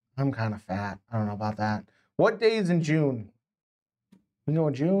 I'm kind of fat. I don't know about that. What day is in June? We go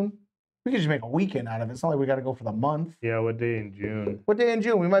in June? We could just make a weekend out of it. It's not like we got to go for the month. Yeah, what day in June? What day in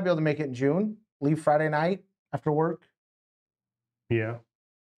June? We might be able to make it in June. Leave Friday night after work. Yeah.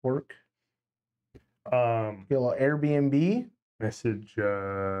 Work. Get a little Airbnb. Message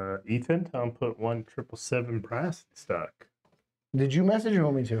Ethan. Tell him put 777 brass in stock. Did you message or you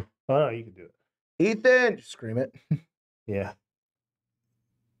want me to? Oh, no, you can do it. Ethan! Just scream it. Yeah.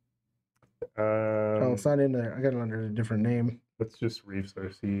 Oh, it's not in there. I got it under a different name. Let's just Reefs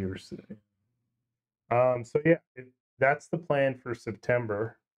RC or so yeah, that's the plan for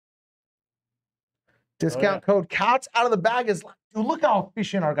September. Discount code Couch out of the bag is like, dude, look how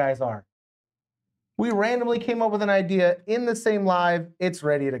efficient our guys are. We randomly came up with an idea in the same live. It's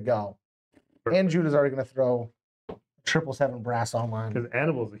ready to go. Perfect. And Judah's already going to throw 777 brass online. Because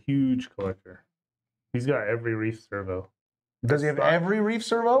Annibal's a huge collector. He's got every Reef servo. Does he have every Reef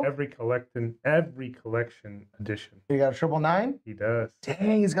servo? Every collection edition. You got a 999? He does.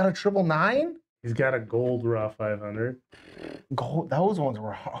 Dang, he's got a 999? He's got a gold raw 500. Gold, those ones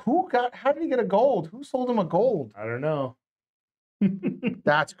were how did he get a gold? Who sold him a gold? I don't know.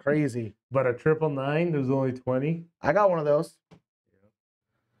 That's crazy. But a 999, there's only 20. I got one of those. Yeah.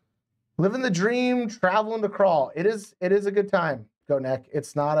 Living the dream, traveling to crawl. It is a good time. Go Neck.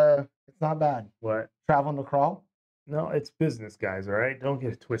 It's not bad. What? Traveling to crawl? No, it's business, guys, all right? Don't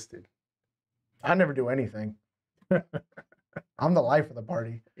get it twisted. I never do anything. I'm the life of the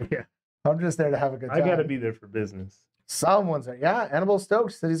party. Yeah. I'm just there to have a good time. I got to be there for business. Someone's there. Yeah, Annabelle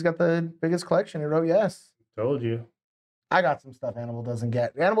Stokes said he's got the biggest collection. He wrote yes. Told you. I got some stuff Annabelle doesn't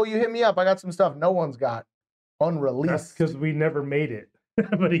get. Annabelle, you hit me up. I got some stuff no one's got. Unreleased. That's because we never made it.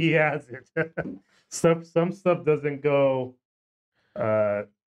 But he has it. Some stuff doesn't go to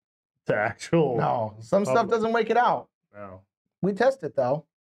actual. No, some stuff doesn't make it out. No. We test it though.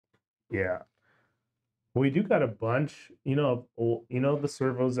 Yeah. We do got a bunch, the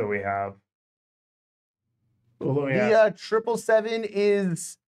servos that we have. The 777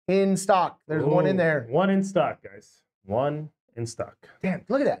 is in stock. There's one in there. One in stock, guys. One in stock. Damn,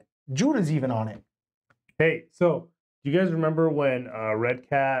 look at that. Judah's even on it. Hey, so do you guys remember when Red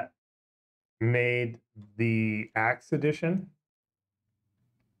Cat made the Axe edition?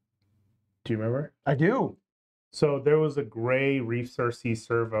 Do you remember? I do. So there was a gray Reefs RC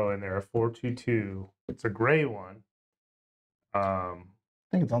servo in there, a 422. It's a gray one. I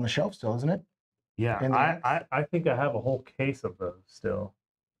think it's on the shelf still, isn't it? Yeah, I think I have a whole case of those still.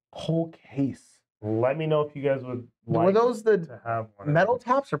 Whole case. Let me know if you guys would like Were those the to have one metal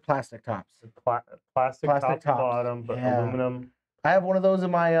tops or plastic tops? Plastic top bottom, but aluminum. I have one of those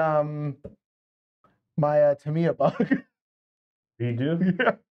in my my Tamiya bug. You do?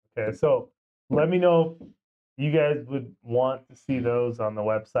 Yeah. Okay, so let me know if you guys would want to see those on the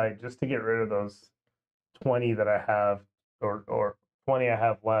website just to get rid of those 20 that I have or 20 I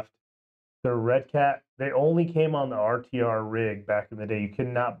have left. They're Red Cat. They only came on the RTR rig back in the day. You could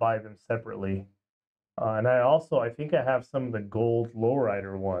not buy them separately. And I think I have some of the gold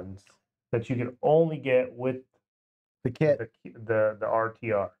lowrider ones that you could only get with the kit, the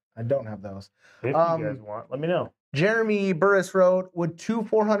RTR. I don't have those. If you guys want, let me know. Jeremy Burris wrote, would 2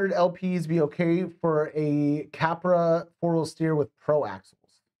 400 LPs be okay for a Capra 4-wheel steer with pro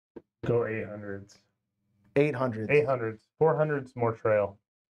axles? Go 800s. 800s. 800s. 400s more trail.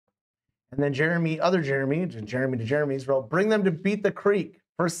 And then Jeremy to Jeremy's wrote, bring them to Beat the Creek.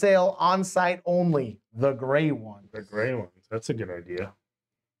 For sale on site only. The gray ones. The gray ones. That's a good idea.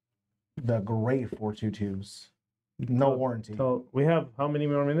 The gray 422s. No warranty. So we have how many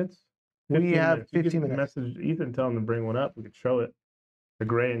more minutes? We have 15 minutes. Message Ethan, tell him to bring one up. We could show it. The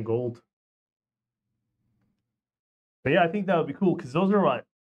gray and gold. But yeah, I think that would be cool because those are what,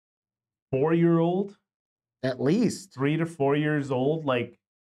 4-year-old, At least. 3 to 4 years old, like,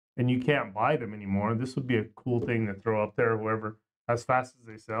 and you can't buy them anymore. This would be a cool thing to throw up there. Whoever, as fast as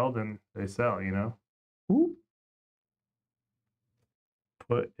they sell, then they sell. You know, Ooh.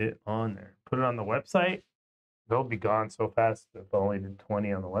 put it on there. Put it on the website. They'll be gone so fast if I only did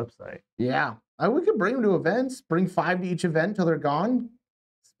 20 on the website. Yeah. We could bring them to events, bring 5 to each event till they're gone.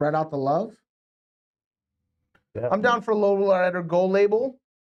 Spread out the love. Definitely. I'm down for a lowrider gold label.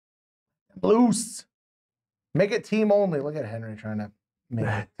 Loose. Make it team only. Look at Henry trying to make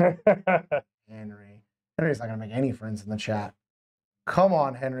it. Henry. Henry's not going to make any friends in the chat. Come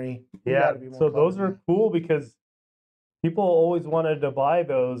on, Henry. You Yeah, gotta be more so those clever are than cool because people always wanted to buy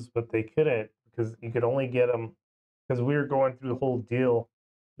those, but they couldn't because you could only get them because we were going through the whole deal.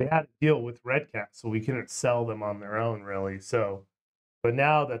 They had a deal with Red Cat, so we couldn't sell them on their own, really. So, but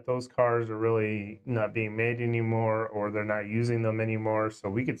now that those cars are really not being made anymore, or they're not using them anymore, so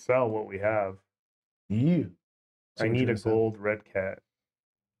we could sell what we have. that. You. I need a gold Red Cat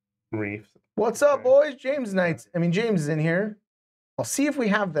Reefs. What's up, boys? James Knights. James is in here. I'll see if we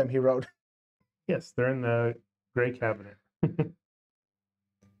have them, he wrote. Yes, they're in the gray cabinet.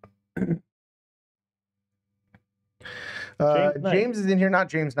 James is in here, not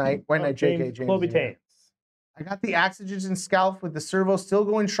James Knight. White Knight JK. James. Chloe Tains. I got the Oxygen Scalp with the servo still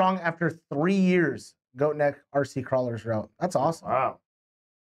going strong after 3 years. Goat Neck RC Crawlers route. That's awesome. Wow.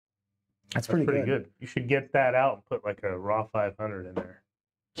 That's pretty good. You should get that out and put like a raw 500 in there.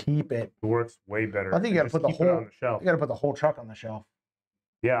 Keep it. It works way better. I think you got to put the whole on the shelf. You got to put the whole truck on the shelf.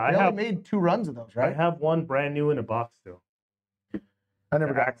 Yeah, I only made 2 runs of those, right? I have one brand new in a box still. I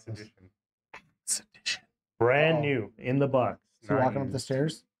never got Axe this. edition. Axe edition. Brand new in the box. Is he walking up the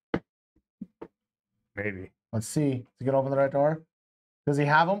stairs? Maybe. Let's see. Is he gonna open the right door? Does he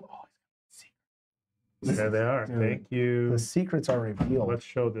have them? Oh, there they are. Dude, Thank you. the secrets are revealed. Let's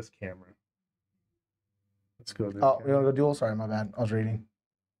show this camera. Let's go. This Oh, camera. we want to go dual? Sorry, my bad. I was reading.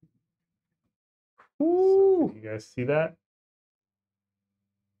 So, you guys see that?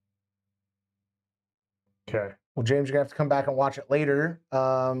 Okay. Well, James, you're gonna have to come back and watch it later.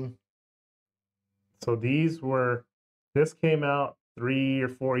 So this came out 3 or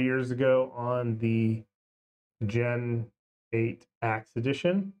 4 years ago on the Gen 8 Axe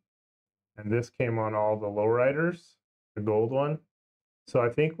Edition. And this came on all the lowriders, the gold one. So I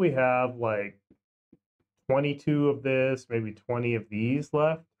think we have like 22 of this, maybe 20 of these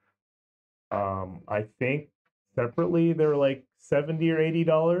left. I think separately they're like $70 or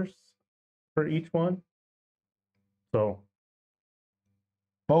 $80 for each one. So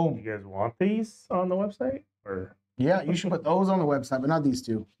boom. You guys want these on the website? Or yeah, you should put those on the website, but not these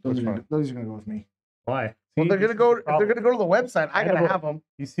 2. Those are gonna go with me. Why? Well, they're gonna go. If they're gonna go to the website, I gotta have them.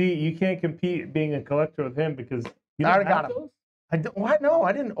 You see, you can't compete being a collector with him because you I don't already have got them. those? I don't, what? No,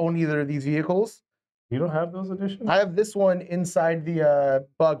 I didn't own either of these vehicles. You don't have those editions? I have this one inside the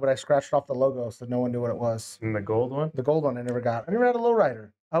bug, but I scratched off the logo so no one knew what it was. And the gold one? The gold one I never got. I never had a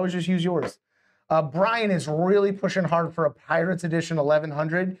lowrider. I always just use yours. Brian is really pushing hard for a Pirates Edition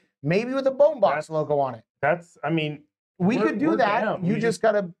 1100, maybe with a Bone Box logo on it. That's, we could do that. Down. You just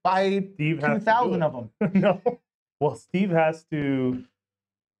got to buy 2,000 of them. No. Well, Steve has to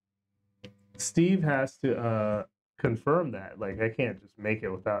confirm that. Like, I can't just make it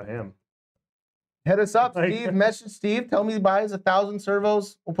without him. Hit us up, Steve. Message Steve. Tell me he buys 1,000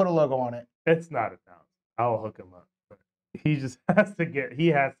 servos. We'll put a logo on it. It's not 1,000. I'll hook him up. He just has to give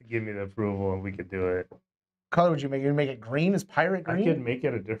me the approval and we could do it. Color would you make? You'd make it green? Is pirate green? I could make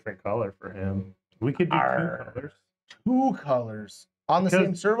it a different color for him. We could do 2 colors. 2 colors. On the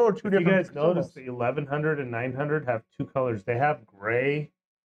same servo or 2 different You guys servos? notice the 1100 and 900 have 2 colors. They have gray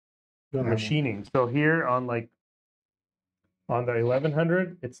machining. So here on the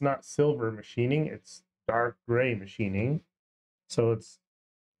 1100, it's not silver machining, it's dark gray machining. So it's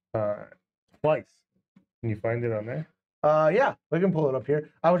twice. Can you find it on there? Yeah, we can pull it up here.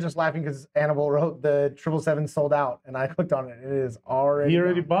 I was just laughing because Annabelle wrote the 777 sold out, and I clicked on it. It is already. He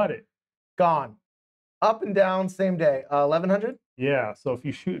already bought it. Gone. Up and down, same day. 1100. Yeah. So if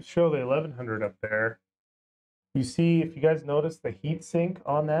you show the 1100 up there, you see, if you guys notice the heat sink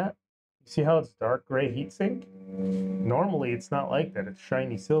on that, you see how it's dark gray heat sink? Normally it's not like that. It's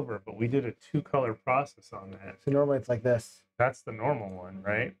shiny silver, but we did a 2-color process on that. So normally it's like this. That's the normal one,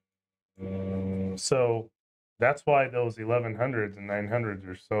 right? So that's why those 1100s and 900s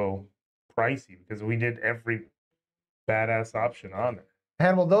are so pricey, because we did every badass option on there.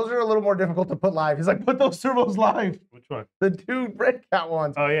 Hannibal, those are a little more difficult to put live. He's like, put those servos live. Which one? The 2 Red Cat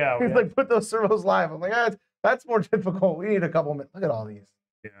ones. Oh, yeah. He's like, put those servos live. I'm like, that's more difficult. We need a couple minutes. Look at all these.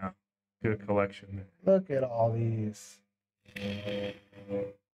 Yeah. Good collection. Look at all these.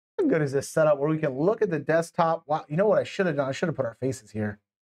 How good is this setup where we can look at the desktop? Wow, you know what I should have done? I should have put our faces here.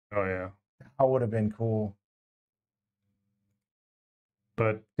 Oh yeah. That would have been cool.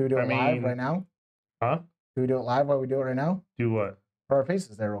 But do we do it live right now? Huh? Do we do it live while we do it right now? Do what? Put our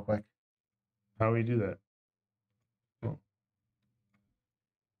faces there real quick. How do we do that? Oh.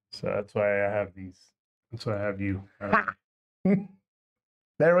 So that's why I have these. That's why I have you.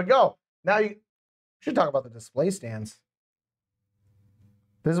 There we go. Now you should talk about the display stands.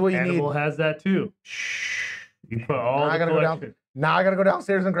 This is what you Animal need. has that too. You put all the collection. Now I gotta go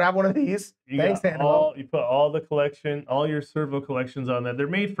downstairs and grab one of these. Thanks, Annabelle. You put all the collection, all your servo collections on there. They're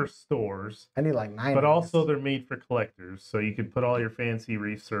made for stores. I need like 9. But also they're made for collectors. So you could put all your fancy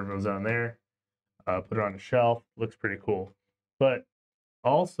reef servos on there. Put it on a shelf. Looks pretty cool. But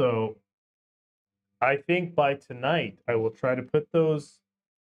also, I think by tonight I will try to put the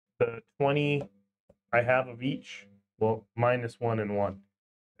 20 I have of each. Well, minus 1 and 1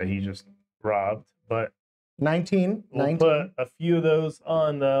 that he just robbed. But 19. We'll put a few of those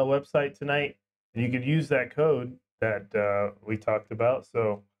on the website tonight. And you could use that code that we talked about.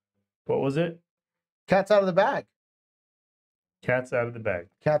 So, what was it? Cat's out of the bag. Cat's out of the bag.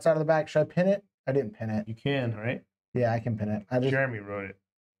 Cat's out of the bag. Should I pin it? I didn't pin it. You can, right? Yeah, I can pin it. Jeremy wrote it.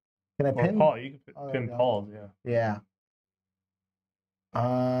 Can I pin? Paul, you can pin Paul's, yeah. Yeah.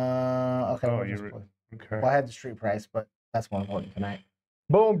 Okay. Oh, okay. Well, I had the street price, but that's more important tonight.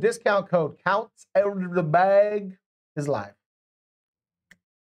 Boom, discount code counts out of the bag is live.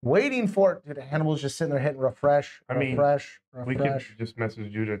 Waiting for it. Dude, Hannibal's just sitting there hitting refresh. We could just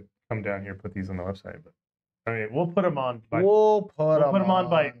message you to come down here, put these on the website. But I mean, we'll put them on. We'll put them on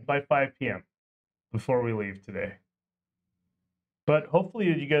by 5 p.m. before we leave today. But hopefully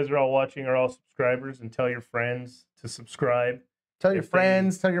you guys are all watching, are all subscribers, and tell your friends to subscribe. Tell your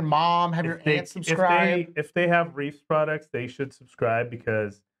friends, tell your mom, have your aunt subscribe. If they have Reefs products, they should subscribe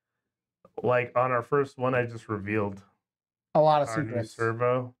because, like, on our first one, I just revealed a lot of our secrets. New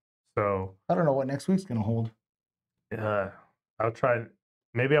servo. So I don't know what next week's gonna hold. I'll try.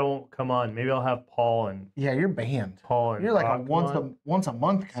 Maybe I won't come on. Maybe I'll have Paul and you're banned. Paul and you're like a once a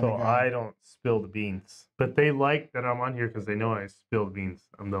month kind of guy. So I don't spill the beans, but they like that I'm on here because they know I spill the beans.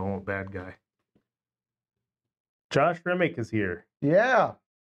 I'm the old bad guy. Josh Remick is here. Yeah.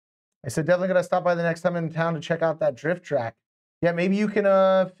 I said definitely gonna stop by the next time in town to check out that drift track. Yeah, maybe you can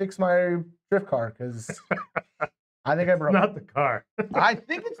fix my drift car because I think I broke. Not the car. I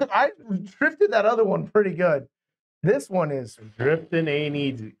think I drifted that other one pretty good. This one is drifting ain't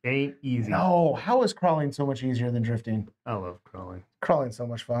easy. No, how is crawling so much easier than drifting? I love crawling. Crawling's so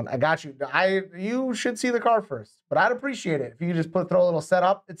much fun. I got you. You should see the car first, but I'd appreciate it if you could just throw a little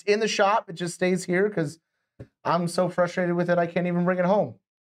setup. It's in the shop. It just stays here because I'm so frustrated with it. I can't even bring it home.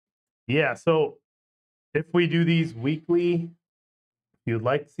 Yeah. So if we do these weekly, if you'd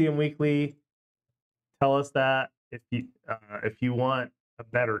like to see them weekly, tell us that. If you want a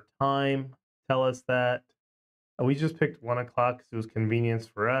better time, tell us that. We just picked 1 o'clock because it was convenience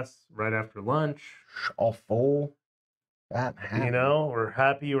for us right after lunch. All full. You know, we're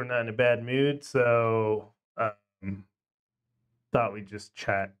happy. We're not in a bad mood. So thought we'd just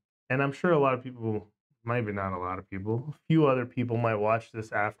chat. And I'm sure a lot of people, maybe not a lot of people, a few other people might watch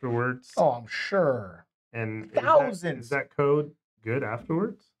this afterwards. Oh, I'm sure. And thousands. Is that code good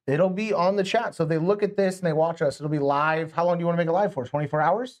afterwards? It'll be on the chat. So if they look at this and they watch us, it'll be live. How long do you want to make it live for? 24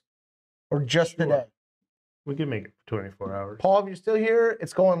 hours? Or just today? We can make it 24 hours. Paul, if you're still here,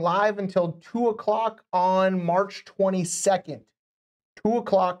 it's going live until 2 o'clock on March 22nd. 2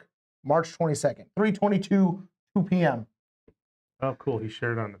 o'clock, March 22nd. 3:22, 2 p.m. Oh, cool. He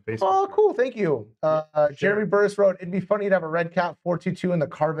shared on the Facebook. Oh, cool. Thank you. Jeremy Burris wrote, it'd be funny to have a Red Cat 422 in the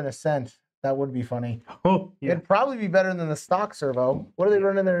Carbon Ascent. That would be funny. Oh, yeah. It'd probably be better than the stock servo. What are they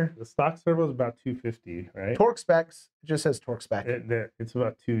running there? The stock servo is about 250, right? Torque specs. It just says torque spec. It's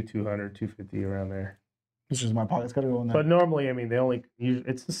about 200, 250 around there. This is my pocket. It's got to go in there. But normally, I mean,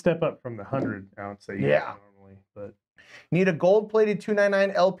 it's a step up from the 100 ounce that you get normally. But need a gold-plated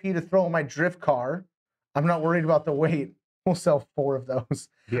 299 LP to throw in my drift car. I'm not worried about the weight. We'll sell 4 of those.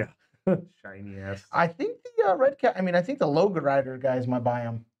 Yeah. Shiny ass. I think the Red Cat, I think the Logo Rider guys might buy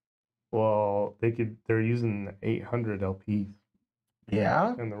them. Well, they're using 800 LPs.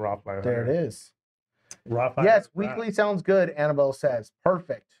 Yeah. And the raw 500. There it is. Raw 500. Yes, weekly sounds good, Annabelle says.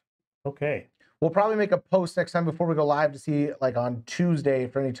 Perfect. Okay. We'll probably make a post next time before we go live to see, like on Tuesday,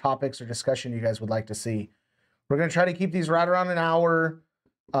 for any topics or discussion you guys would like to see. We're going to try to keep these right around an hour,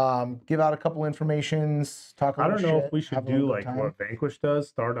 give out a couple informations, talk a little shit. I don't know if we should do like what Vanquish does,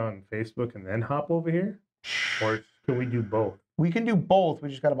 start on Facebook and then hop over here, or can we do both? We can do both. We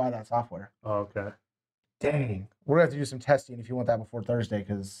just got to buy that software. Oh, okay. Dang. We're going to have to do some testing if you want that before Thursday,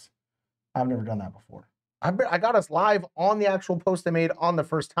 because I've never done that before. I got us live on the actual post I made on the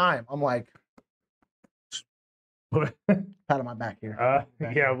first time. I'm like, pat on my back here.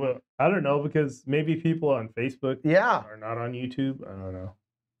 Yeah, well, I don't know, because maybe people on Facebook Yeah. are not on YouTube. I don't know.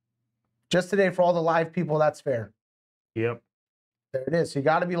 Just today for all the live people, that's fair. Yep. There it is. So you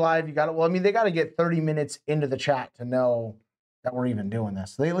got to be live. You got to, well, I mean, they got to get 30 minutes into the chat to know that we're even doing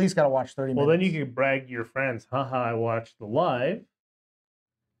this. So they at least got to watch 30 minutes. Well, then you can brag to your friends. Haha, I watched the live.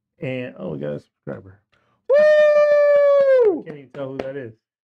 And, oh, we got a subscriber. Woo! Can't even tell who that is. It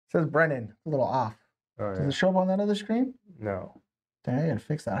says Brennan. A little off. Oh, Does yeah. it show up on that other screen? No. Dang, I got to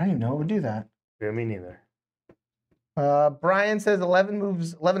fix that. I didn't even know it would do that. Yeah, me neither. Brian says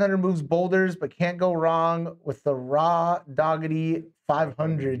 1100 moves boulders, but can't go wrong with the raw doggedy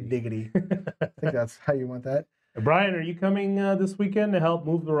 500 diggity. I think that's how you want that. Brian, are you coming this weekend to help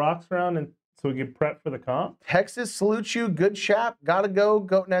move the rocks around and so we get prep for the comp? Texas salutes you. Good chap. Gotta go.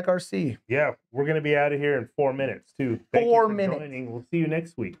 Goat Neck RC. Yeah, we're going to be out of here in 4 minutes, too. Thank 4 you for minutes. joining. We'll see you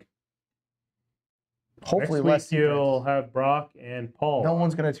next week. Hopefully next less week you'll secrets. have Brock and Paul. No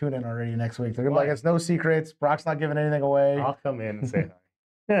one's going to tune in already next week. They're going to be Why? like, it's no secrets. Brock's not giving anything away. I'll come in and say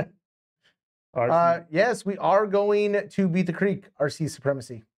hi. RC. Yes, we are going to Beat the Creek, RC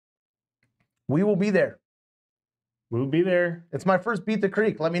Supremacy. We will be there. We'll be there. It's my first Beat the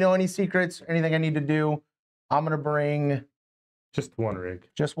Creek. Let me know any secrets, anything I need to do. I'm going to bring Just one rig.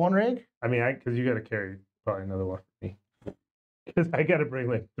 just one rig. I mean, because you got to carry probably another one for me. Because I got to bring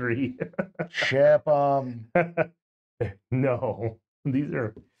like 3. Ship No, these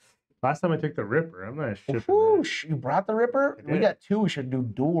are. Last time I took the Ripper, I'm not shipping. Whoosh, you brought the Ripper? I We did. got 2. We should do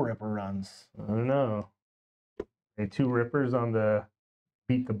dual Ripper runs. I don't know. Hey, 2 Rippers on the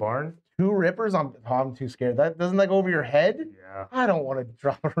Beat the Barn. 2 Rippers? I'm too scared. Doesn't that go over your head? Yeah. I don't want to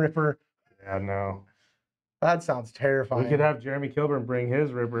drop a Ripper. Yeah, no. That sounds terrifying. We could have Jeremy Kilburn bring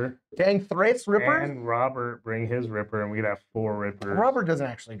his Ripper. Dang threats, Rippers? And Robert bring his Ripper, and we could have 4 Rippers. Robert doesn't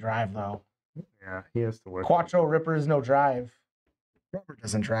actually drive, though. Yeah, he has to work. Quattro Rippers, no drive. Robert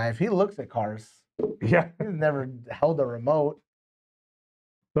doesn't drive. He looks at cars. Yeah. He's never held a remote.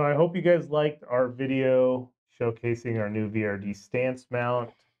 So I hope you guys liked our video showcasing our new VRD stance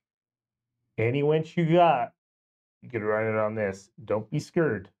mount. Any winch you got, you could run it on this. Don't be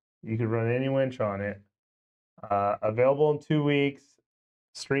scared. You could run any winch on it. Available in 2 weeks.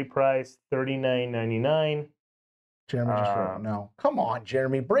 Street price $39.99. Jeremy just wrote no. Come on,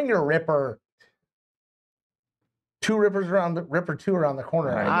 Jeremy. Bring your Ripper. 2 Rippers around the Ripper 2 around the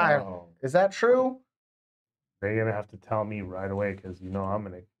corner. I know. Is that true? They're gonna have to tell me right away because you know I'm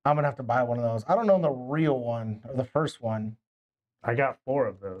gonna have to buy one of those. I don't know the real one or the first one. I got 4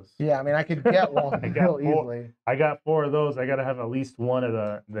 of those. Yeah, I mean I could get one I got real 4. easily. I got 4 of those. I gotta have at least one of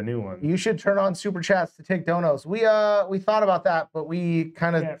the new ones. You should turn on super chats to take donos. We thought about that, but we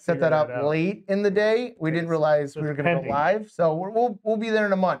kind of set that up late in the day. We didn't realize we were going to go live, so we'll be there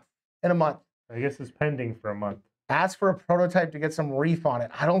in a month. I guess it's pending for a month. Ask for a prototype to get some reef on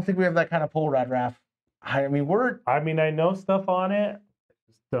it. I don't think we have that kind of pull rod, Raph. I mean, I know stuff on it.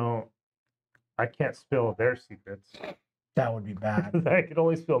 Just don't. I can't spill their secrets. That would be bad. I can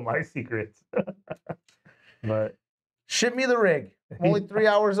only spill my secrets. But ship me the rig. I'm only 3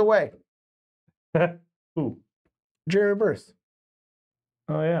 hours away. Who? Jeremy Burse.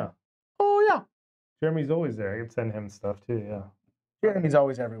 Oh yeah. Oh yeah. Jeremy's always there. I can send him stuff too. Yeah. Jeremy's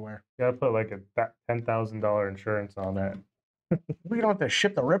always everywhere. You gotta put like a $10,000 insurance on that. We don't have to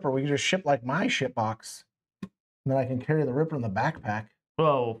ship the Ripper. We can just ship like my ship box. And then I can carry the Ripper in the backpack.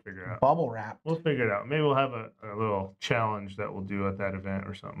 Well, we'll figure it out. Bubble wrap. We'll figure it out. Maybe we'll have a little challenge that we'll do at that event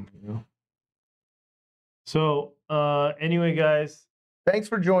or something. You know? So anyway, guys. Thanks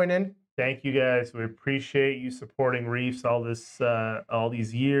for joining. Thank you guys. We appreciate you supporting Reefs all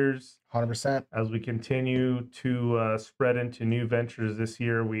these years. 100%. As we continue to spread into new ventures this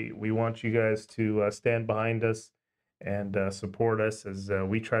year, we want you guys to stand behind us and support us as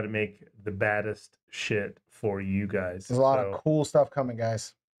we try to make the baddest shit for you guys. There's a lot of cool stuff coming,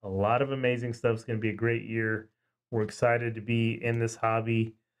 guys. A lot of amazing stuff. It's going to be a great year. We're excited to be in this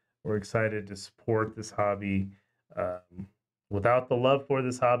hobby. We're excited to support this hobby. Without the love for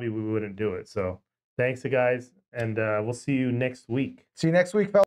this hobby, we wouldn't do it. So thanks, guys, and we'll see you next week. See you next week, fellas.